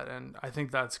you that, and I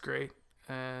think that's great.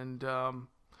 And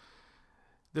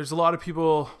there's a lot of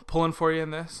people pulling for you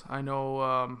in this. I know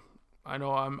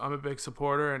I'm a big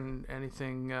supporter, and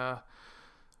anything I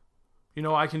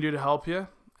can do to help you.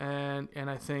 And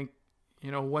I think,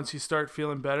 once you start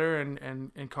feeling better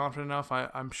and confident enough,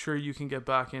 I'm sure you can get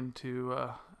back into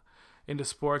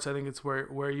sports. I think it's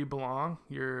where you belong.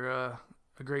 You're a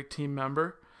great team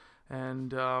member,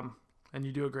 and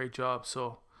you do a great job.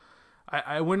 So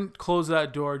I wouldn't close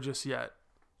that door just yet.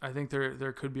 I think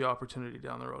there could be opportunity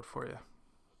down the road for you.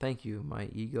 Thank you. My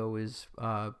ego is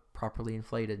properly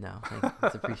inflated now.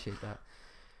 Let's appreciate that.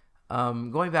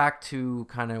 Going back to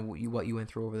kind of what you went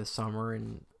through over the summer,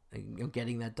 and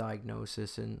getting that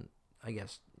diagnosis, and I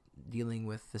guess dealing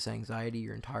with this anxiety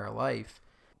your entire life.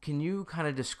 Can you kind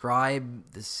of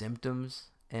describe the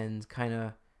symptoms and kind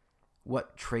of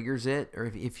what triggers it, or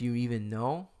if you even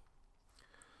know?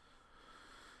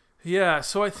 Yeah,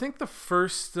 so I think the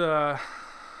first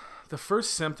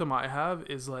symptom I have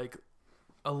is like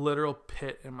a literal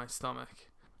pit in my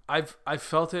stomach. I've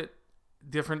felt it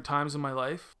different times in my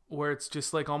life where it's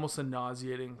just like almost a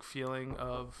nauseating feeling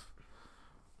of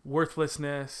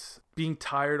worthlessness. Being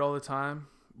tired all the time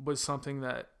was something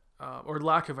that, or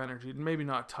lack of energy. Maybe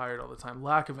not tired all the time.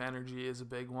 Lack of energy is a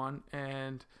big one.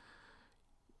 And,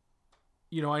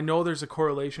 I know there's a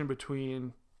correlation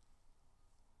between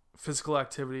physical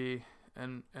activity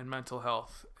and mental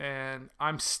health. And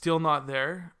I'm still not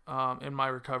there in my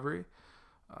recovery.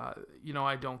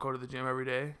 I don't go to the gym every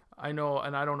day. I know,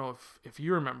 and I don't know if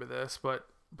you remember this, but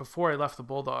before I left the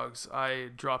Bulldogs, I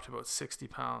dropped about 60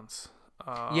 pounds.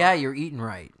 Yeah, you're eating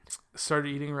right. Started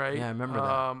eating right. Yeah, I remember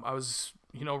that. I was,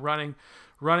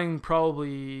 running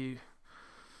probably,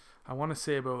 I want to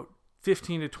say about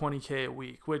 15 to 20K a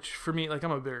week, which for me, like,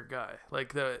 I'm a bigger guy.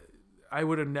 Like, I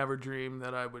would have never dreamed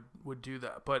that I would do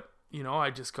that. But, I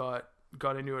just got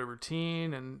into a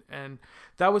routine, and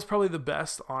that was probably the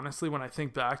best, honestly, when I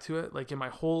think back to it. Like, in my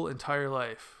whole entire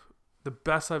life, the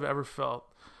best I've ever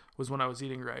felt was when I was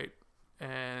eating right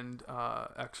and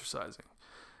exercising.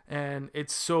 And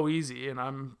it's so easy, and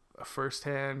I'm a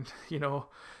firsthand,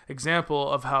 example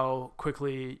of how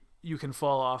quickly you can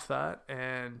fall off that.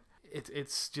 And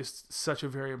it's just such a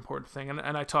very important thing.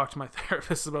 And I talk to my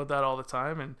therapist about that all the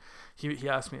time, and he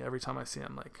asks me every time I see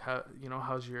him, like,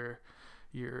 how's your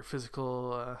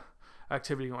physical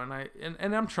activity going?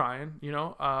 And I'm trying,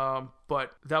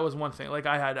 but that was one thing. Like,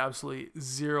 I had absolutely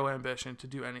zero ambition to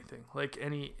do anything, like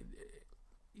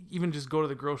even just go to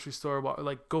the grocery store,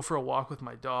 like go for a walk with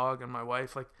my dog and my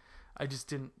wife. Like, I just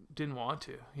didn't want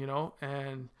to,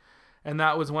 and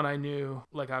that was when I knew,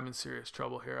 like, I'm in serious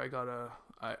trouble here.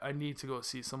 I need to go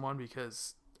see someone,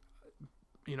 because,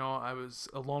 I was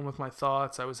alone with my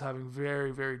thoughts. I was having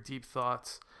very, very deep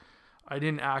thoughts. I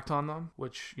didn't act on them,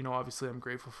 which, obviously I'm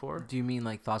grateful for. Do you mean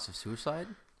like thoughts of suicide?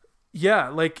 Yeah.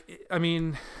 Like, I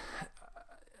mean,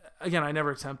 again, I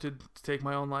never attempted to take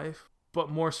my own life, but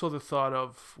more so the thought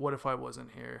of, what if I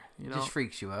wasn't here? It just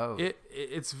freaks you out.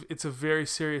 It's a very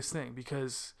serious thing,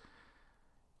 because,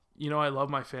 I love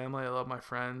my family. I love my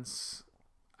friends.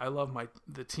 I love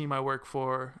the team I work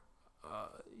for.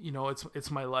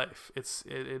 It's my life.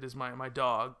 It is my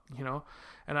dog,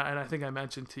 and I think I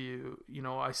mentioned to you,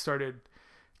 I started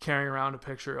carrying around a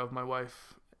picture of my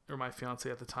wife, or my fiance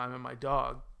at the time, and my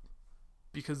dog,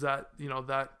 because that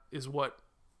is what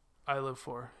I live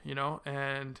for,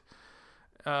 and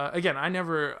again, I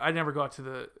never got to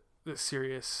the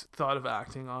serious thought of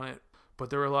acting on it,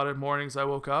 but there were a lot of mornings I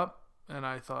woke up and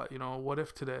I thought, what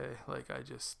if today, like,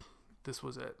 this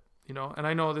was it, and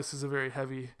I know this is a very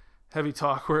heavy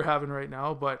talk we're having right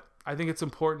now, but I think it's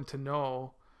important to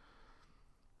know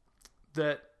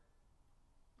that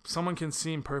someone can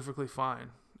seem perfectly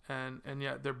fine, and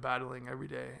yet they're battling every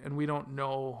day, and we don't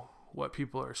know what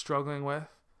people are struggling with.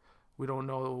 We don't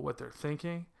know what they're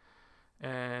thinking,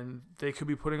 and they could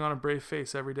be putting on a brave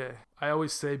face every day. I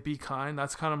always say, be kind.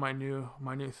 That's kind of my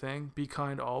new thing. Be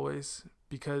kind always,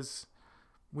 because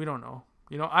we don't know.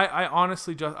 I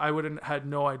honestly I would have had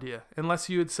no idea unless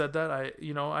you had said that.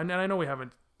 And I know we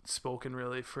haven't spoken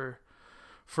really for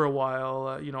a while.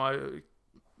 I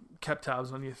kept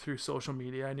tabs on you through social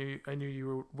media. I knew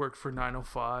you worked for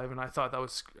 905, and I thought that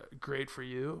was great for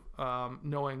you,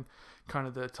 knowing kind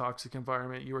of the toxic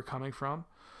environment you were coming from,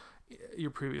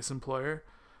 your previous employer.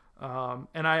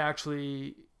 And I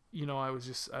actually, I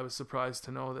was surprised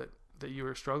to know that you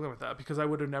were struggling with that, because I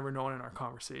would have never known in our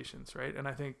conversations, right? And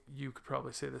I think you could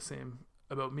probably say the same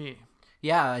about me.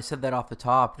 Yeah, I said that off the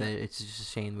top, that it's just a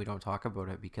shame we don't talk about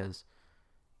it, because,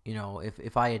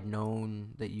 if I had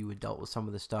known that you had dealt with some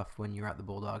of the stuff when you were at the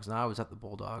Bulldogs and I was at the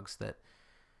Bulldogs, that,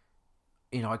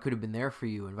 I could have been there for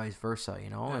you and vice versa,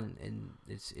 and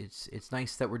it's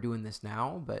nice that we're doing this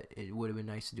now, but it would have been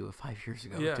nice to do it 5 years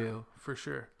ago too. For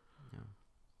sure. Yeah.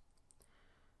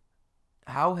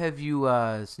 How have you,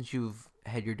 since you've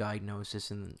had your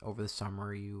diagnosis and over the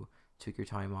summer you took your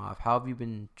time off, how have you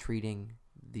been treating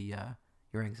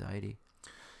your anxiety?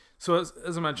 So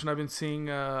as I mentioned, I've been seeing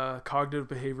a cognitive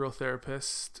behavioral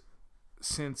therapist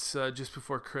since just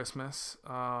before Christmas.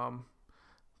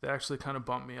 They actually kind of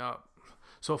bumped me up.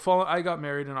 So I got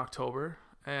married in October,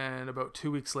 and about 2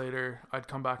 weeks later, I'd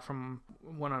come back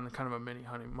went on kind of a mini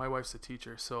honeymoon. My wife's a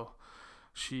teacher, so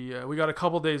we got a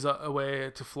couple days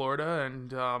away to Florida,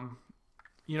 and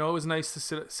it was nice to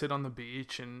sit on the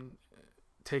beach and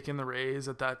take in the rays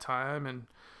at that time. And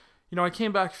I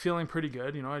came back feeling pretty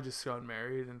good. I just got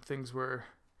married and things were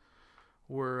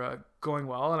going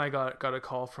well, and I got a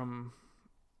call from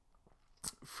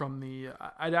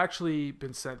I'd actually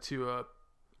been sent to a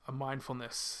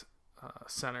mindfulness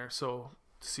center, so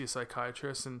to see a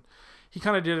psychiatrist, and he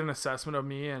kind of did an assessment of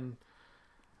me, and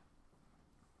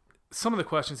some of the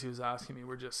questions he was asking me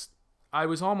were just, I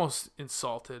was almost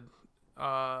insulted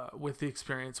with the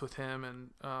experience with him.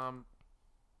 And I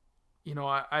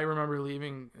remember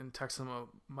leaving and texting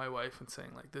my wife and saying,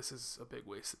 like, this is a big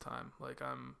waste of time. Like,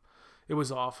 it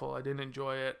was awful. I didn't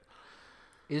enjoy it.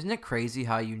 Isn't it crazy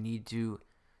how you need to,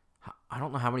 I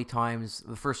don't know how many times,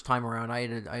 the first time around, I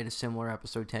had a similar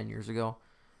episode 10 years ago,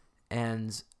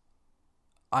 and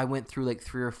I went through like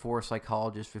 3 or 4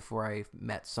 psychologists before I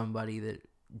met somebody that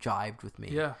jived with me.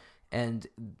 Yeah. And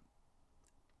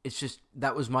it's just,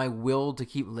 that was my will to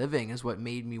keep living is what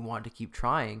made me want to keep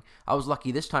trying. I was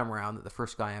lucky this time around that the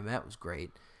first guy I met was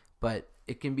great, but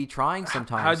it can be trying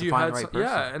sometimes to find the right person.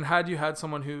 Yeah, and had you had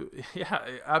someone who, yeah,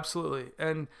 absolutely.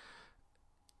 And,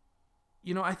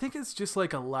 I think it's just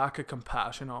like a lack of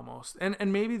compassion almost.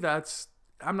 And maybe that's,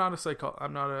 I'm not a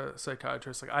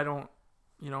psychiatrist. Like, I don't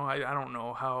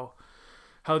know how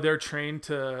they're trained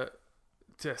to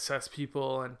assess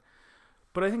people,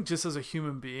 but I think just as a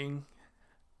human being,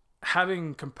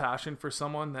 having compassion for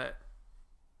someone that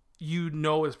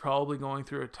is probably going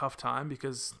through a tough time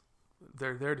because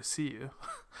they're there to see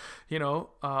you,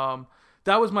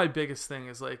 that was my biggest thing,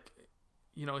 is like,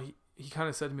 he kind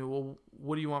of said to me, well,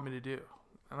 what do you want me to do?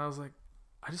 And I was like,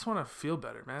 I just want to feel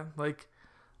better, man. Like,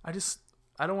 I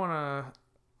don't want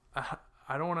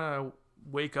to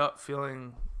wake up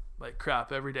feeling like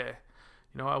crap every day.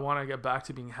 I want to get back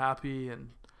to being happy. And,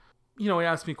 he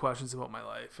asked me questions about my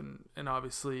life, and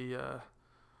obviously,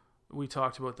 we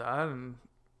talked about that. And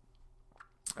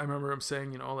I remember him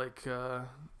saying,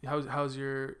 how's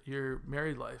your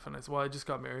married life? And I said, well, I just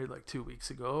got married like 2 weeks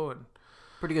ago, and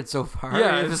pretty good so far.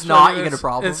 Yeah, if it's not, you get a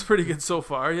problem. It's pretty good so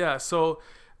far. Yeah. So,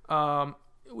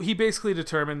 he basically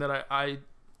determined that I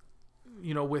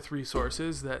with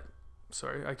resources that,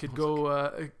 I could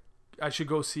go, I should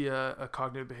go see a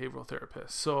cognitive behavioral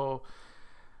therapist. So,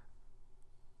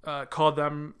 called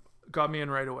them, got me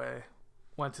in right away,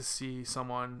 went to see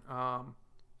someone,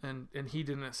 and he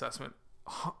did an assessment,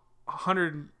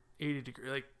 180 degree,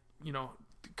 like,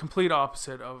 complete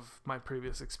opposite of my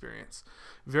previous experience.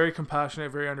 Very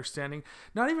compassionate, very understanding.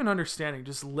 Not even understanding,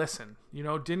 just listen.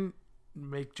 Didn't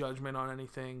make judgment on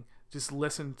anything. Just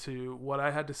listen to what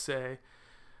I had to say,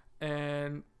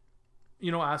 and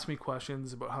ask me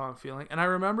questions about how I'm feeling. And I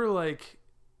remember like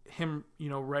him,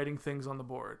 writing things on the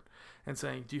board and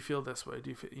saying, "Do you feel this way? Do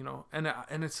you feel,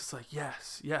 And it's just like,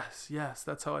 yes,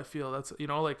 that's how I feel. That's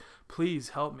like, please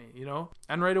help me,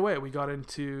 And right away we got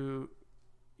into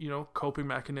coping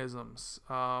mechanisms.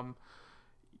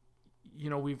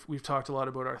 We've talked a lot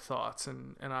about our thoughts,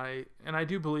 and I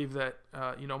do believe that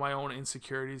my own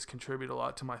insecurities contribute a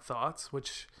lot to my thoughts,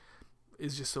 which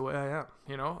is just the way I am,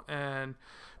 and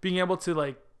being able to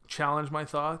like challenge my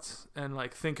thoughts and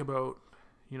like think about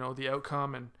the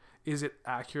outcome and is it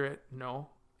accurate? No,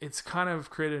 it's kind of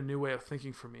created a new way of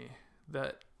thinking for me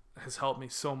that has helped me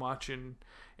so much in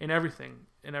everything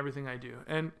I do.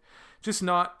 And just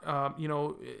not,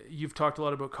 you've talked a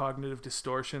lot about cognitive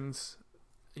distortions.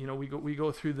 We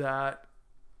go through that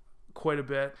quite a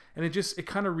bit, and it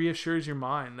kind of reassures your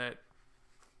mind that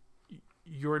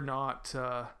you're not,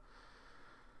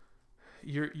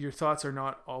 your thoughts are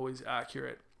not always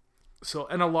accurate. So,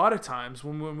 and a lot of times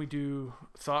when we do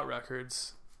thought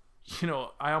records,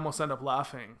 I almost end up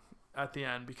laughing at the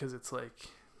end, because it's like,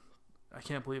 I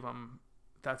can't believe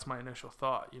that's my initial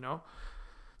thought, you know?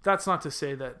 That's not to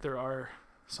say that there are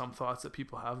some thoughts that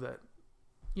people have that,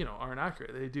 you know, aren't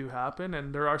accurate. They do happen,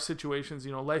 and there are situations,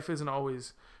 you know, life isn't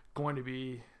always going to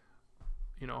be,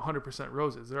 you know, 100%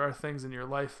 roses. There are things in your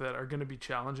life that are going to be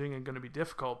challenging and going to be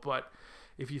difficult, but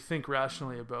if you think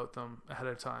rationally about them ahead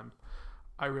of time,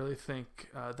 I really think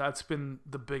that's been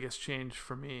the biggest change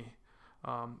for me.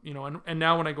 You know, and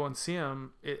now when I go and see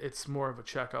him, it's more of a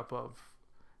checkup of,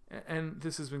 and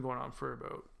this has been going on for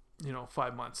about, you know,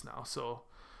 5 months now. So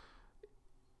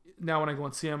now when I go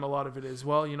and see him, a lot of it is,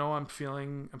 well, you know, I'm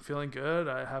feeling good.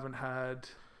 I haven't had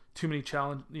too many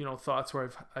thoughts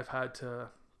where I've had to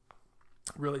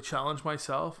really challenge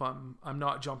myself. I'm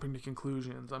not jumping to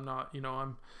conclusions. I'm not, you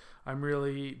know, I'm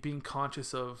really being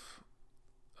conscious of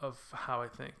how I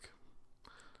think.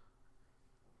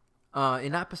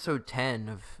 In episode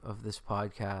 10 of this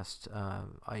podcast,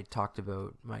 I talked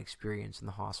about my experience in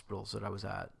the hospitals that I was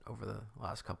at over the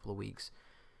last couple of weeks.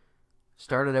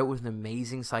 Started out with an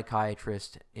amazing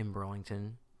psychiatrist in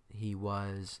Burlington. He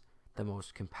was the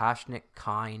most compassionate,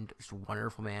 kind, just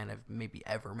wonderful man I've maybe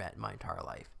ever met in my entire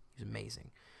life. He was amazing.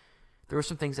 There were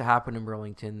some things that happened in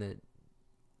Burlington that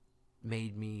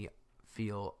made me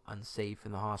feel unsafe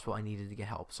in the hospital. I needed to get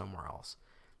help somewhere else.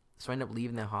 So I ended up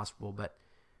leaving that hospital, but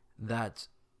that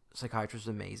psychiatrist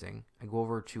was amazing. I go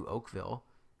over to Oakville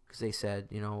because they said,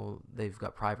 you know, they've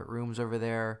got private rooms over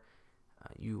there.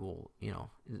 You will, you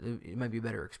know, it might be a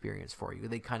better experience for you.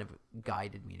 They kind of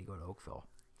guided me to go to Oakville.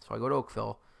 So I go to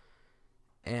Oakville,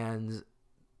 and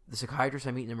the psychiatrist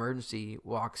I meet in emergency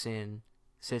walks in,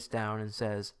 sits down, and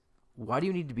says, "Why do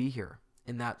you need to be here?"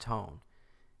 in that tone.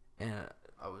 And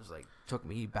I was like, took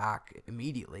me back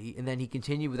immediately. And then he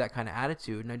continued with that kind of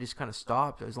attitude, and I just kind of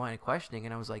stopped. I was line of questioning,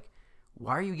 and I was like,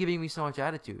 "Why are you giving me so much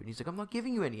attitude?" And he's like, "I'm not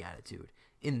giving you any attitude,"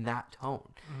 in that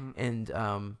tone. Mm-hmm.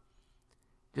 And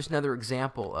just another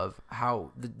example of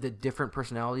how the different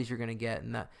personalities you're going to get,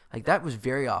 and that was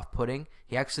very off-putting.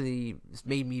 He actually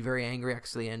made me very angry.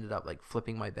 Actually ended up like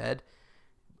flipping my bed.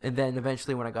 And then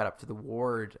eventually when I got up to the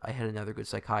ward, I had another good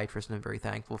psychiatrist, and I'm very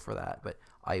thankful for that. But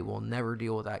I will never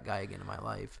deal with that guy again in my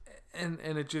life. And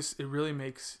it really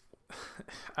makes,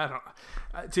 I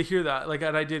don't, to hear that, like,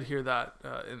 and I did hear that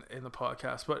in the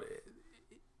podcast, but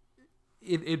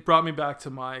it brought me back to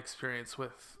my experience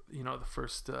with, you know, the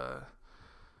first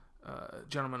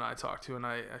gentleman I talked to, and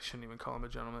I shouldn't even call him a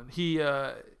gentleman. He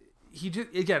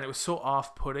just, again, it was so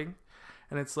off-putting,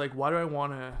 and it's like, why do I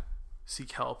want to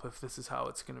seek help if this is how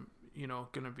it's gonna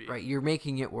be? Right, you're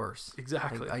making it worse.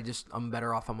 Exactly. I'm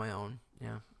better off on my own.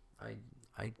 Yeah,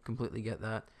 I completely get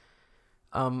that.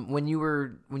 When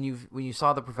you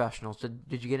saw the professionals,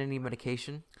 did you get any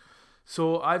medication?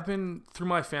 So I've been, through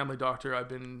my family doctor, I've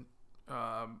been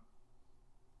on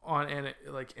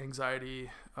anxiety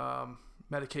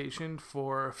medication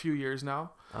for a few years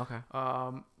now. Okay.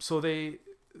 So they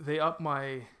upped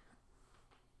my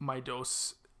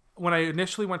dose. When I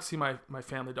initially went to see my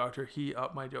family doctor, he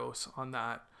upped my dose on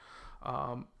that.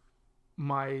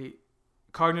 My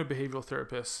cognitive behavioral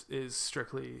therapist is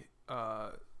strictly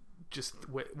just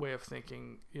way of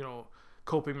thinking, you know,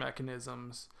 coping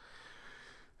mechanisms.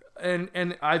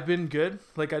 And I've been good.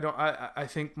 Like, I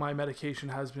think my medication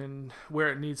has been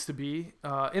where it needs to be.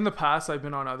 In the past, I've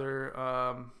been on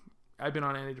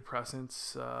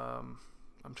antidepressants.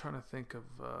 I'm trying to think of,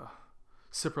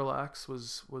 Cipralex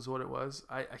was what it was.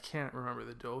 I can't remember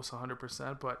the dose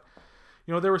 100%, but,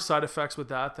 you know, there were side effects with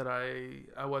that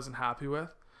I wasn't happy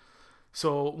with.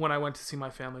 So when I went to see my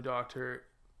family doctor,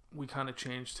 we kind of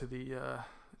changed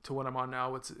to what I'm on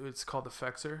now. It's called the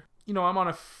Fexer. You know, I'm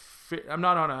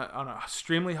not on a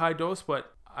extremely high dose,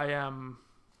 but I am,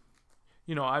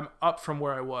 you know, I'm up from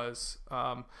where I was.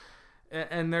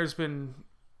 And there's been,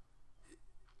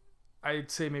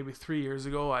 I'd say maybe 3 years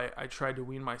ago, I tried to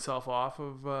wean myself off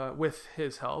of, with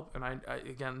his help. And I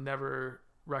again, never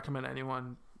recommend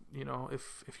anyone, you know,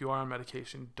 if you are on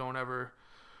medication, don't ever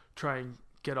try and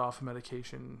get off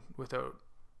medication without,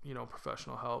 you know,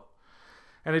 professional help.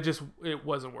 And it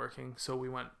wasn't working. So we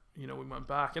went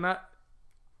back, and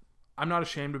I'm not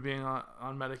ashamed of being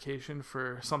on medication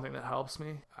for something that helps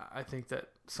me. I think that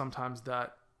sometimes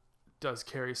that does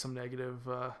carry some negative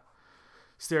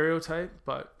stereotype,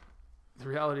 but the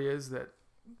reality is that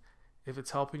if it's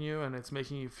helping you and it's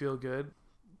making you feel good,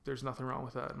 there's nothing wrong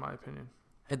with that, in my opinion.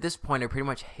 At this point, I pretty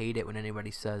much hate it when anybody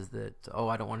says that, oh,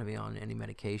 I don't want to be on any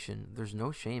medication. There's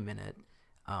no shame in it.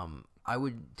 I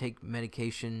would take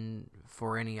medication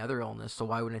for any other illness, so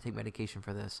why wouldn't I take medication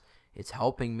for this? It's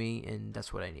helping me, and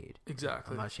that's what I need.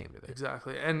 Exactly. I'm not ashamed of it.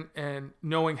 Exactly. And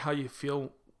knowing how you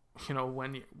feel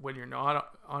when you're not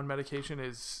on medication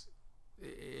it's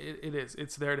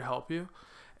there to help you.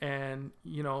 And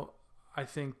I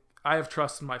think I have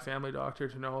trust in my family doctor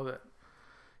to know that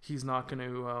he's not going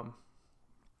to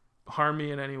harm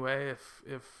me in any way.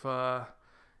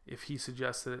 If he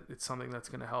suggests that it's something that's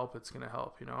going to help, it's going to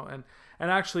help. And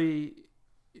actually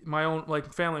my own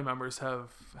family members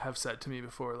have said to me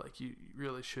before, you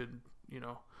really should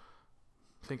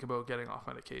think about getting off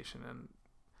medication. And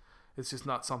it's just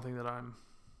not something that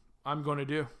I'm going to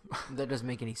do. That doesn't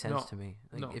make any sense to me.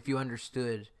 No. If you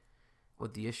understood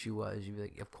what the issue was, you'd be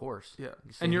like, of course. Yeah.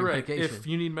 And you're right. If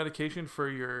you need medication for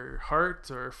your heart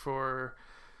or for,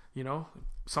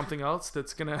 something else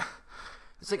that's going to...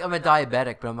 It's like I'm a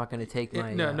diabetic, but I'm not going to take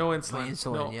my no insulin. My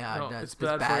insulin. It's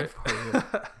bad for you.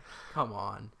 Come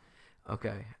on.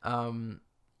 Okay.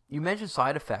 You mentioned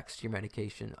side effects to your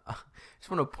medication. I just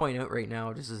want to point out right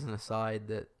now, just as an aside,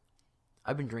 that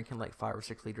I've been drinking 5 or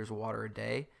 6 liters of water a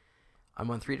day. I'm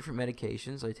on 3 different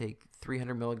medications. I take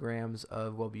 300 milligrams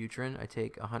of Wellbutrin. I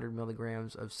take 100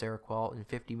 milligrams of Seroquel and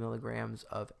 50 milligrams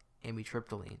of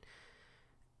amitriptyline.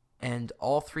 And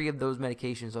all 3 of those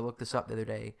medications, I looked this up the other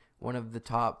day, one of the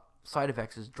top side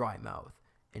effects is dry mouth.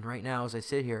 And right now, as I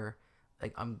sit here,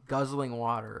 I'm guzzling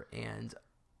water, and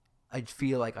I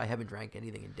feel like I haven't drank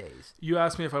anything in days. You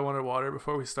asked me if I wanted water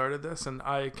before we started this, and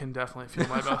I can definitely feel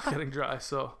my mouth getting dry.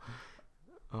 So,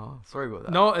 oh, sorry about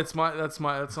that. No, that's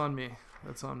on me.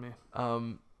 That's on me.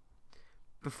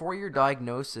 Before your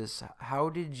diagnosis, how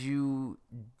did you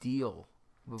deal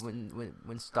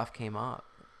when stuff came up?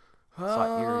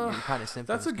 Your kind of symptoms.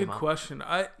 That's a good question.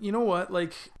 You know what?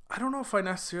 I don't know if I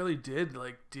necessarily did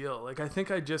deal. I think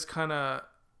I just kind of,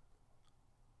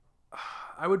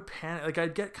 I would panic.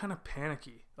 I'd get kind of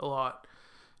panicky a lot.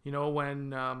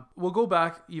 When we'll go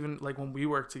back even when we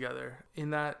worked together in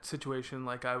that situation.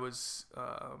 I was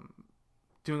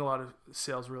doing a lot of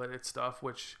sales related stuff,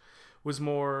 which was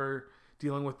more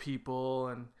dealing with people,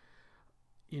 and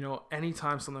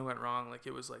anytime something went wrong,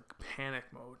 it was panic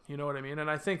mode. You know what I mean? And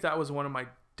I think that was one of my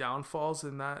downfalls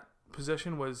in that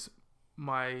position, was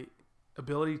my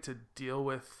ability to deal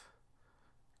with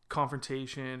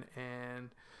confrontation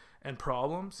and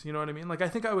problems. You know what I mean? I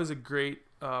think I was a great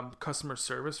customer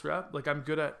service rep. I'm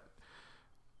good at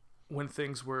when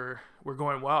things were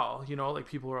going well,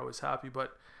 people were always happy.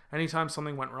 But anytime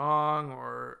something went wrong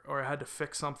or I had to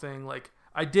fix something,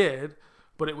 I did,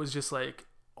 but it was just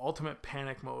ultimate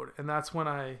panic mode. And that's when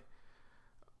I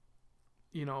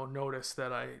noticed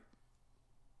that I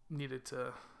needed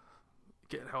to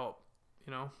get help.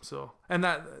 So, and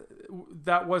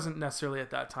that wasn't necessarily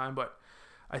at that time, but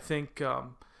I think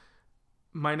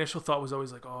my initial thought was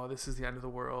always oh, this is the end of the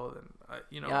world. And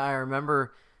yeah, I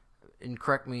remember, and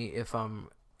correct me if I'm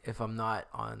not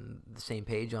on the same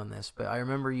page on this, but I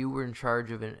remember you were in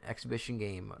charge of an exhibition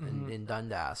game in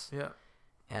Dundas. Yeah.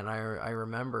 And I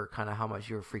remember kind of how much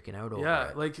you were freaking out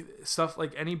over it. Stuff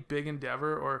any big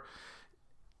endeavor or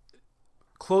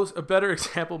a better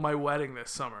example, my wedding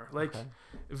this summer. Okay.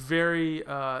 Very,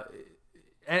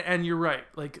 and you're right.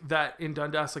 That in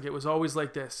Dundas, it was always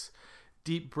this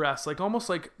deep breaths,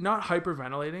 almost not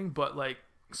hyperventilating, but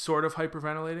sort of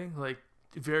hyperventilating,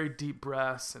 very deep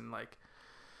breaths, and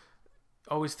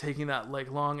always taking that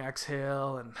long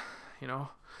exhale, and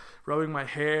rubbing my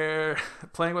hair,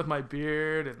 playing with my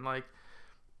beard, and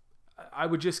I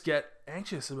would just get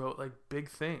anxious about big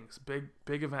things, big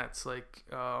events. We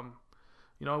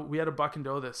had a buck and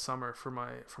doe this summer for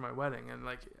my wedding, and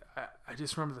I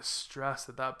just remember the stress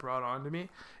that brought onto me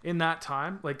in that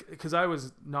time, because I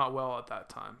was not well at that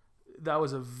time. That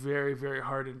was a very, very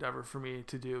hard endeavor for me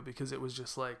to do, because it was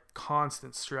just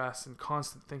constant stress and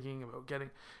constant thinking about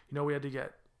getting, we had to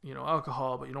get,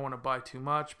 alcohol, but you don't want to buy too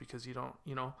much because you don't,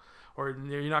 or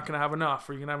you're not going to have enough,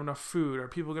 or you're going to have enough food, or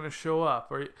people going to show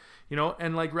up, or,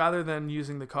 and rather than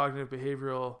using the cognitive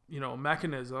behavioral,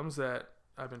 mechanisms that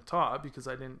I've been taught, because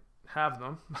I didn't have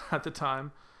them at the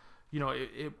time,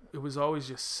 it was always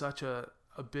just such a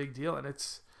big deal. And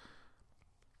it's,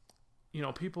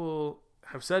 people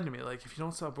have said to me, if you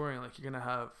don't stop worrying, you're going to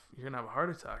have a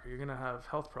heart attack, or you're going to have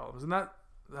health problems. And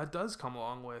that does come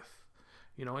along with,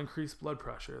 increased blood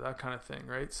pressure, that kind of thing.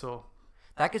 Right. So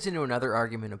that gets into another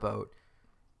argument about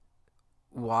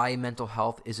why mental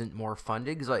health isn't more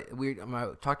funded. Because I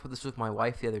talked about this with my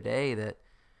wife the other day, that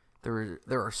there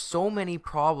are so many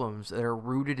problems that are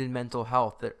rooted in mental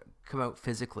health that come out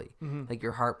physically, like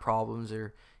your heart problems,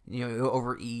 or you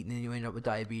overeat and then you end up with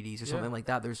diabetes or something like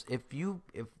that. If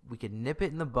we could nip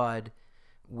it in the bud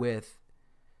with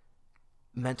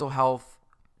mental health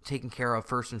taken care of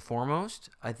first and foremost,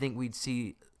 I think we'd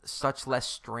see such less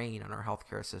strain on our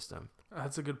healthcare system.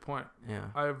 That's a good point. Yeah.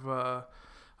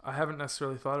 I haven't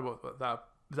necessarily thought about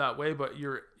that way, but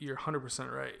you're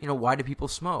 100% right. Why do people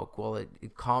smoke? Well,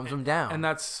 it calms them down. And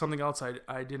that's something else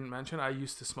I didn't mention. I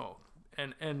used to smoke,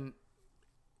 and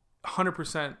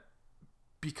 100%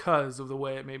 because of the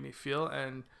way it made me feel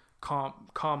and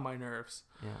calm my nerves.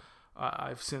 Yeah.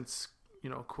 I've since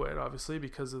quit, obviously,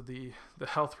 because of the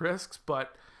health risks,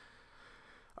 but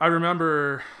I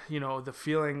remember the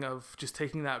feeling of just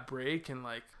taking that break and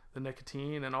like the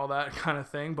nicotine and all that kind of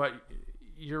thing. But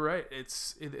you're right,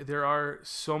 there are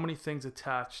so many things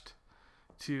attached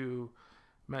to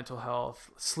mental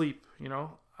health. Sleep,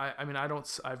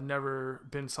 I've never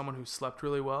been someone who slept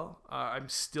really well. I'm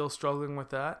still struggling with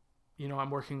that. I'm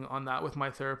working on that with my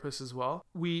therapist as well.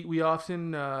 We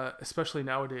often, especially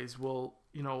nowadays,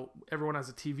 everyone has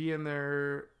a TV in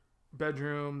their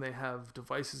bedroom. They have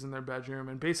devices in their bedroom.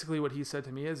 And basically what he said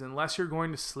to me is, unless you're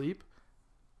going to sleep,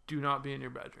 do not be in your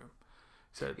bedroom.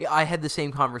 He said, yeah, I had the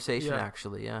same conversation,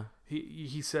 actually, yeah.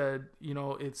 He said,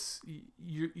 it's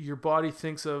your body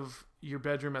thinks of your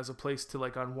bedroom as a place to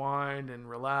like unwind and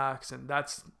relax, and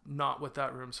that's not what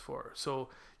that room's for. So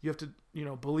you have to,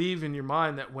 believe in your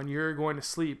mind that when you're going to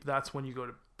sleep, that's when you go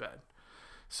to bed.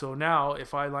 So now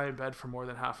if I lie in bed for more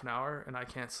than half an hour and I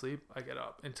can't sleep, I get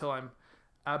up until I'm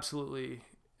absolutely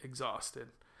exhausted.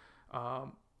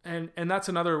 And that's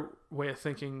another way of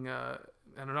thinking,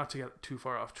 and not to get too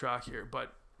far off track here,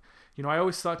 but I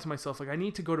always thought to myself, like, I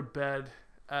need to go to bed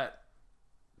at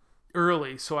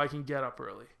early so I can get up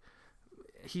early.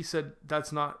 He said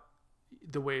that's not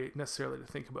the way necessarily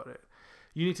to think about it.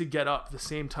 You need to get up the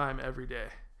same time every day,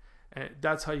 and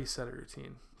that's how you set a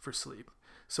routine for sleep.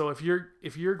 So if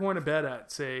you're going to bed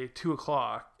at, say,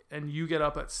 2:00 and you get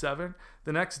up at 7,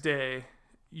 the next day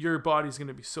your body's going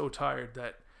to be so tired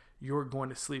that you're going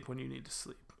to sleep when you need to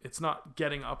sleep. It's not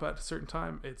getting up at a certain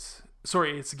time. It's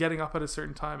getting up at a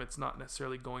certain time. It's not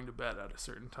necessarily going to bed at a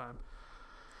certain time.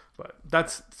 But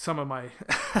that's some of my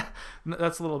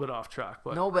that's a little bit off track.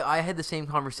 But no, but I had the same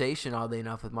conversation, oddly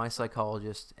enough, with my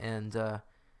psychologist, and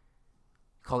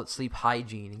called it sleep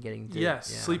hygiene and getting to, yes,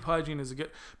 sleep hygiene is a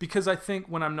good, because I think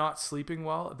when I'm not sleeping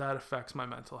well, that affects my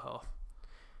mental health.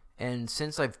 And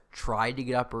since I've tried to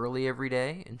get up early every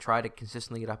day and try to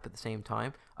consistently get up at the same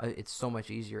time, it's so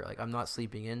much easier. Like, I'm not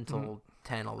sleeping in until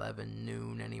 10, 11,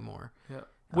 noon anymore. Yeah,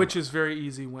 which is very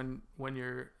easy when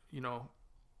you're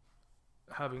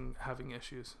having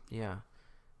issues. Yeah.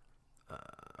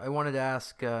 I wanted to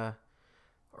ask, or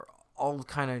I'll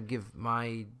kind of give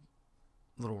my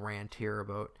little rant here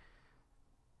about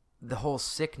the whole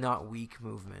sick not weak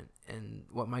movement and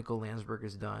what Michael Landsberg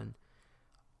has done.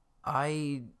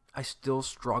 I still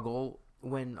struggle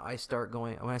when I start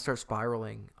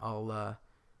spiraling. I'll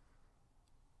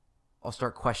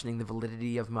start questioning the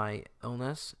validity of my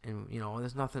illness, and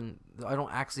there's nothing. I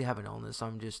don't actually have an illness.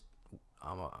 I'm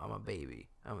a baby.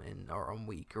 I'm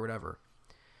weak or whatever.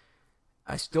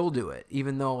 I still do it,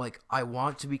 even though like I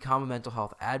want to become a mental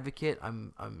health advocate.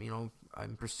 I'm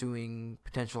pursuing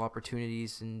potential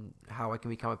opportunities and how I can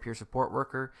become a peer support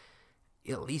worker,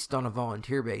 at least on a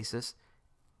volunteer basis.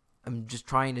 I'm just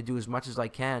trying to do as much as I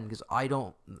can because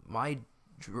my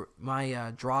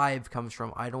drive comes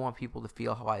from, I don't want people to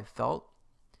feel how I've felt.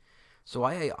 So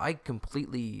I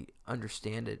completely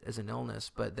understand it as an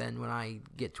illness, but then when I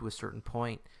get to a certain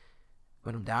point,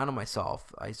 when I'm down on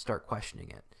myself, I start questioning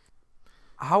it.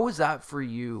 How was that for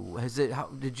you?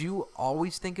 Did you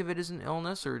always think of it as an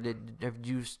illness, or did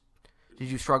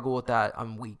you struggle with that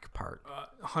I'm weak part?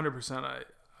 100%.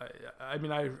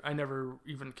 I never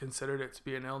even considered it to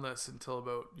be an illness until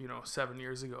about 7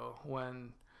 years ago,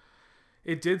 when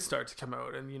it did start to come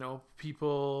out, and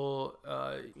people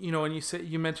and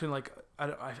you mentioned like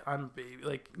I'm a baby,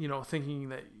 like thinking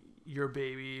that you're a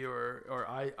baby, or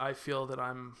I feel that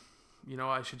I'm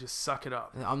I should just suck it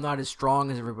up. I'm not as strong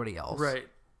as everybody else. Right.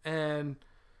 And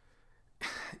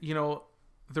the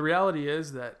reality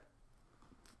is that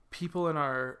people in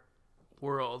our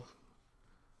world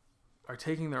are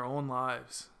taking their own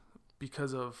lives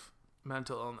because of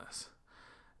mental illness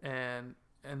and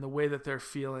the way that they're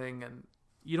feeling, and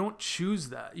you don't choose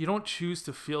that. You don't choose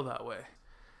to feel that way.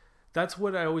 That's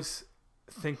what I always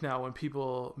think now when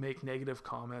people make negative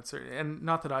comments, and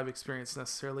not that I've experienced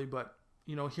necessarily, but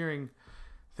hearing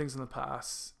things in the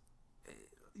past,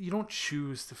 you don't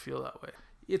choose to feel that way.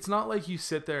 It's not like you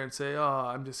sit there and say, "Oh,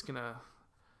 I'm just gonna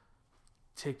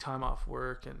take time off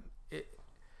work," and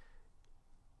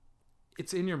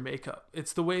it's in your makeup.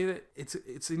 It's the way that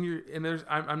it's in your, and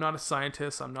I'm not a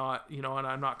scientist. I'm not, and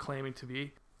I'm not claiming to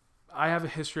be. I have a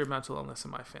history of mental illness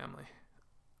in my family,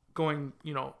 going,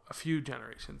 a few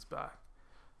generations back.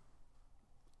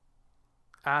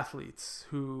 athletes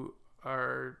who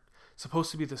are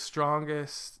supposed to be the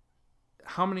strongest.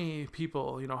 How many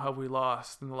people, have we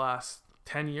lost in the last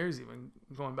 10 years, even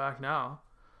going back now?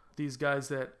 These guys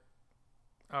that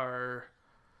are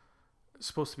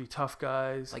supposed to be tough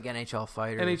guys, like NHL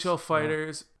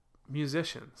fighters,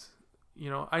 musicians.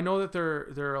 I know that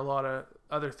there are a lot of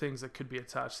other things that could be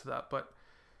attached to that, but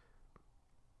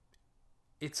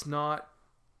it's not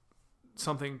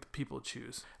something people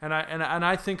choose. And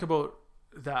I think about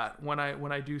that when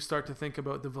I do start to think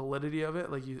about the validity of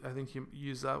it. Like I think you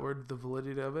use that word, the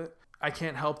validity of it. I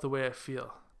can't help the way I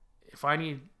feel. If I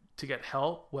need to get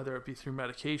help, whether it be through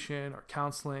medication or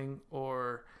counseling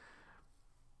or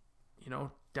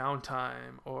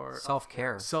downtime or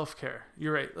self-care.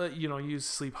 You're right. Use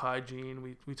sleep hygiene.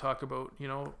 We talk about,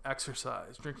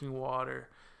 exercise, drinking water.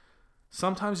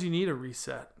 Sometimes you need a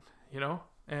reset,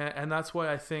 and that's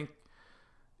why I think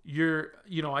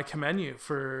I commend you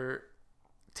for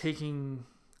taking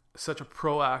such a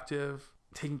proactive,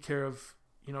 taking care of,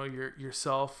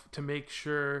 yourself to make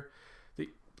sure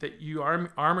that you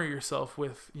armor yourself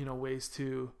with, ways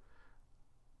to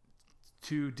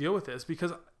deal with this,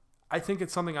 because I think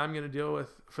it's something I'm going to deal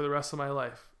with for the rest of my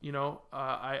life.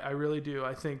 I really do.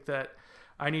 I think that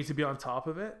I need to be on top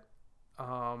of it.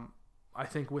 I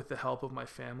think with the help of my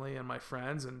family and my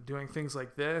friends and doing things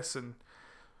like this and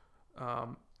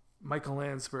Michael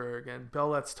Landsberg and Bell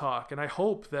Let's Talk. And I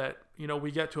hope that,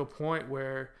 we get to a point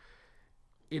where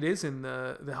it is in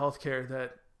the healthcare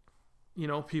that,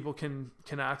 people can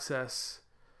access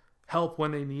help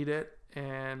when they need it,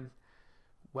 and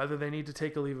whether they need to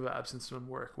take a leave of absence from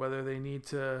work, whether they need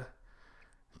to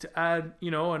add,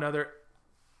 another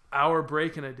hour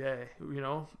break in a day,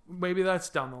 maybe that's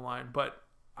down the line. But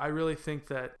I really think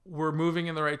that we're moving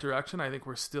in the right direction. I think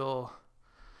we're still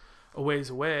a ways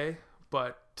away,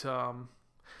 but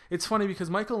it's funny because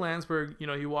Michael Landsberg,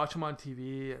 you watch him on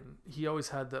TV and he always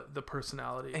had the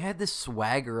personality. He had this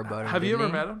swagger about him. Have you ever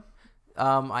met him?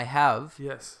 I have.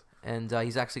 Yes. And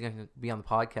he's actually going to be on the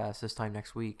podcast this time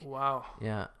next week. Wow.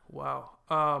 Yeah.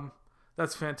 Wow.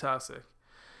 That's fantastic.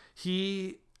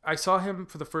 I saw him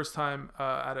for the first time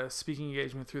at a speaking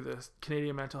engagement through the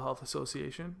Canadian Mental Health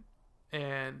Association,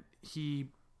 and he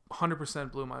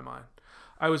 100% blew my mind.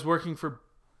 I was working for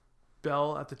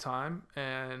Bell at the time,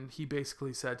 and he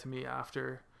basically said to me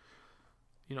after,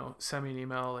 send me an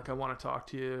email, like, I want to talk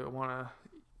to you. I want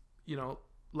to,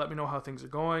 let me know how things are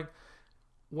going.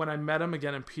 When I met him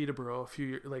again in Peterborough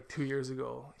 2 years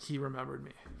ago, he remembered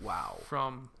me. Wow.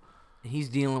 He's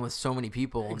dealing with so many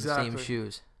people in the same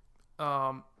shoes.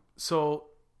 So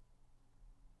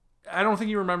I don't think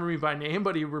he remembered me by name,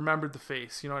 but he remembered the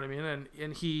face. You know what I mean?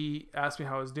 And he asked me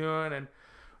how I was doing, and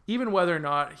even whether or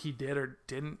not he did or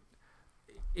didn't,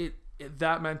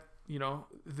 that meant,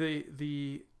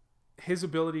 his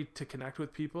ability to connect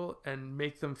with people and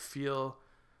make them feel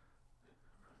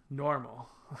normal.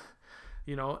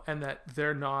 And that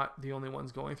they're not the only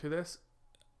ones going through this.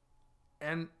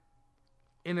 And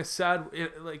in a sad,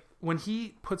 like when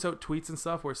he puts out tweets and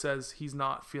stuff where it says he's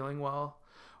not feeling well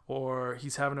or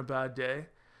he's having a bad day,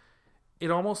 it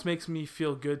almost makes me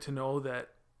feel good to know that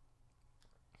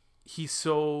he's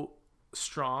so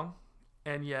strong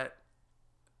and yet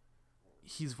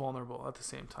he's vulnerable at the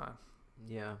same time.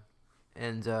 Yeah.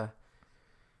 And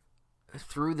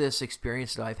through this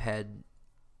experience that I've had,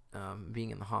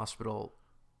 being in the hospital,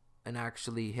 and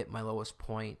actually hit my lowest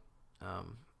point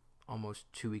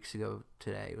almost 2 weeks ago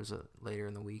today. It was later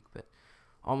in the week, but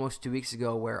almost 2 weeks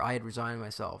ago, where I had resigned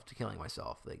myself to killing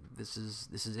myself. Like, this is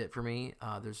it for me.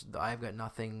 I've got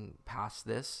nothing past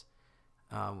this.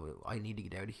 I need to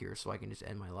get out of here so I can just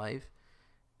end my life.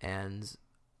 And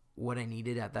what I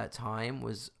needed at that time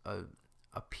was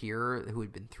a peer who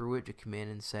had been through it to come in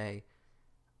and say,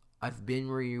 I've been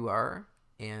where you are,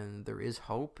 and there is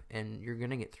hope, and you're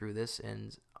going to get through this,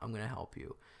 and I'm going to help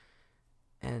you.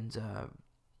 And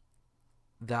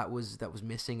that was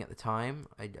missing at the time.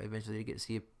 I eventually did get to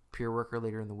see a peer worker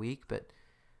later in the week, but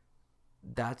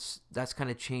that's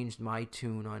kind of changed my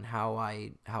tune on how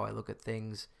I look at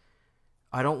things.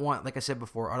 I don't want, like I said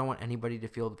before, I don't want anybody to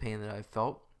feel the pain that I've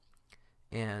felt,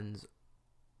 and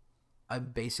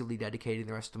I'm basically dedicating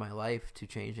the rest of my life to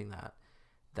changing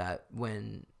that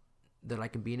I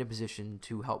can be in a position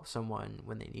to help someone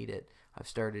when they need it. I've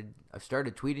started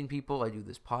tweeting people. I do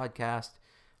this podcast.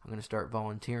 I'm going to start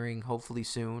volunteering hopefully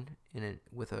soon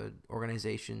with an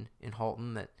organization in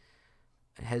Halton that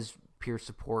has peer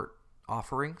support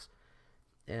offerings.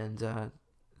 And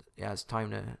it's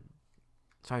time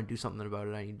to do something about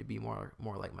it. I need to be more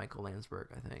like Michael Landsberg,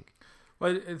 I think.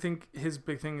 Well, I think his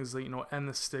big thing is, end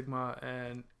the stigma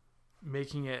and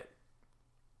making it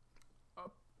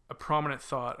a prominent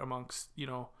thought amongst,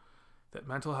 that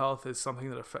mental health is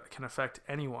something that can affect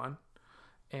anyone,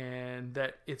 and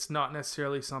that it's not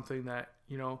necessarily something that,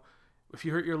 if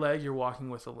you hurt your leg, you're walking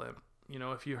with a limp.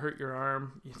 If you hurt your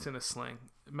arm, it's in a sling.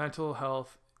 Mental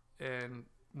health, and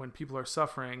when people are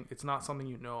suffering, it's not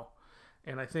something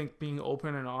And I think being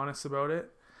open and honest about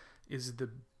it is the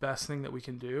best thing that we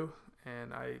can do.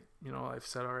 And I've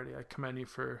said already, I commend you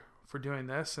for doing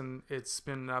this, and it's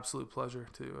been an absolute pleasure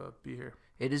to be here.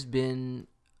 It has been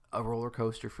a roller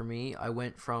coaster for me. I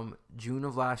went from June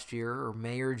of last year, or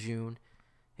May or June,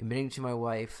 admitting to my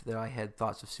wife that I had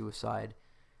thoughts of suicide,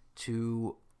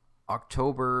 to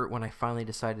October when I finally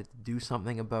decided to do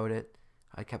something about it.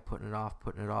 I kept putting it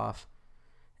off.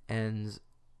 And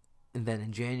then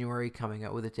in January, coming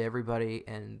out with it to everybody,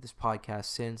 and this podcast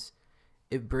since,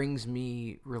 it brings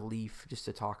me relief just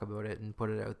to talk about it and put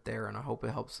it out there. And I hope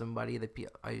it helps somebody.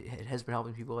 It has been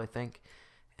helping people, I think.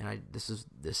 And this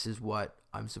is what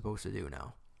I'm supposed to do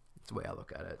now. That's the way I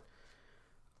look at it.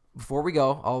 Before we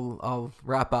go, I'll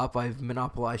wrap up. I've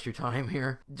monopolized your time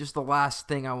here. Just the last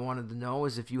thing I wanted to know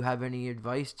is if you have any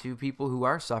advice to people who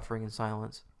are suffering in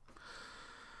silence.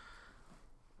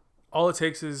 All it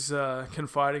takes is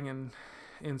confiding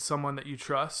in someone that you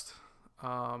trust.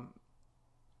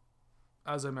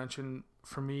 As I mentioned,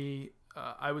 for me,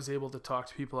 I was able to talk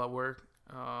to people at work.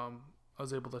 I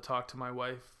was able to talk to my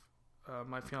wife,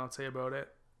 my fiance, about it.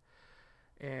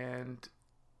 And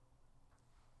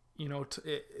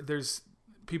there's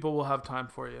people will have time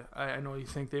for you. I know you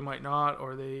think they might not,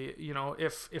 or they,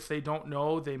 if they don't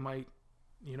know, they might,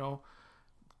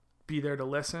 be there to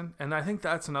listen. And I think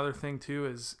that's another thing too,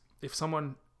 is if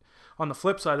someone, on the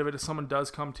flip side of it, if someone does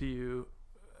come to you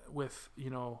with,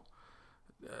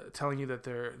 telling you that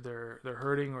they're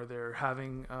hurting or they're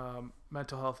having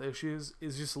mental health issues,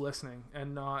 is just listening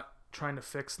and not trying to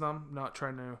fix them, not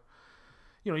trying to,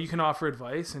 you can offer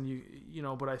advice and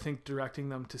but I think directing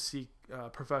them to seek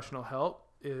professional help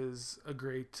is a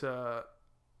great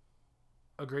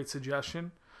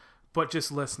suggestion. But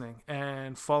just listening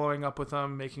and following up with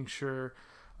them, making sure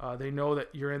they know that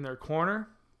you're in their corner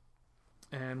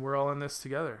and we're all in this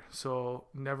together. So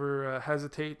never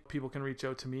hesitate. People can reach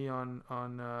out to me on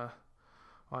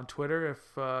Twitter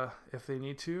if they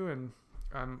need to, and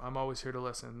I'm always here to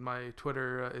listen. My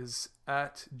Twitter is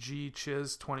at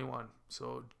gchiz21.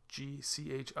 So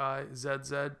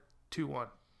GCHIZZ21.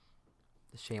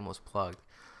 The shameless plug.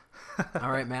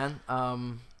 All right, man.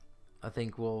 I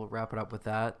think we'll wrap it up with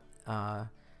that.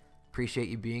 Appreciate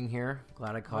you being here.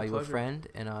 Glad I call you a friend,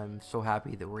 and I'm so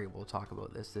happy that we're able to talk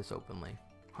about this openly.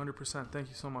 100%. Thank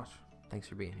you so much. Thanks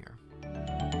for being here.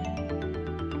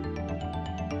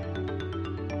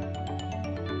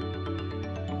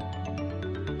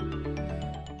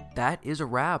 That is a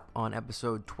wrap on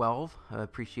episode 12. I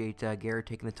appreciate Garett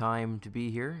taking the time to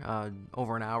be here.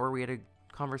 Over an hour we had a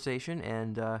conversation,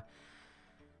 and I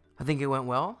think it went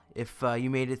well. If you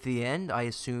made it to the end, I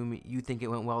assume you think it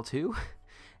went well too.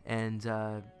 And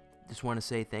just want to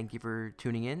say thank you for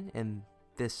tuning in. And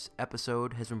this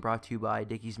episode has been brought to you by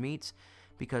Dickie's Meats,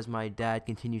 because my dad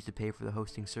continues to pay for the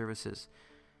hosting services.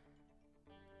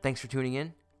 Thanks for tuning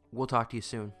in. We'll talk to you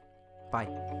soon. Bye.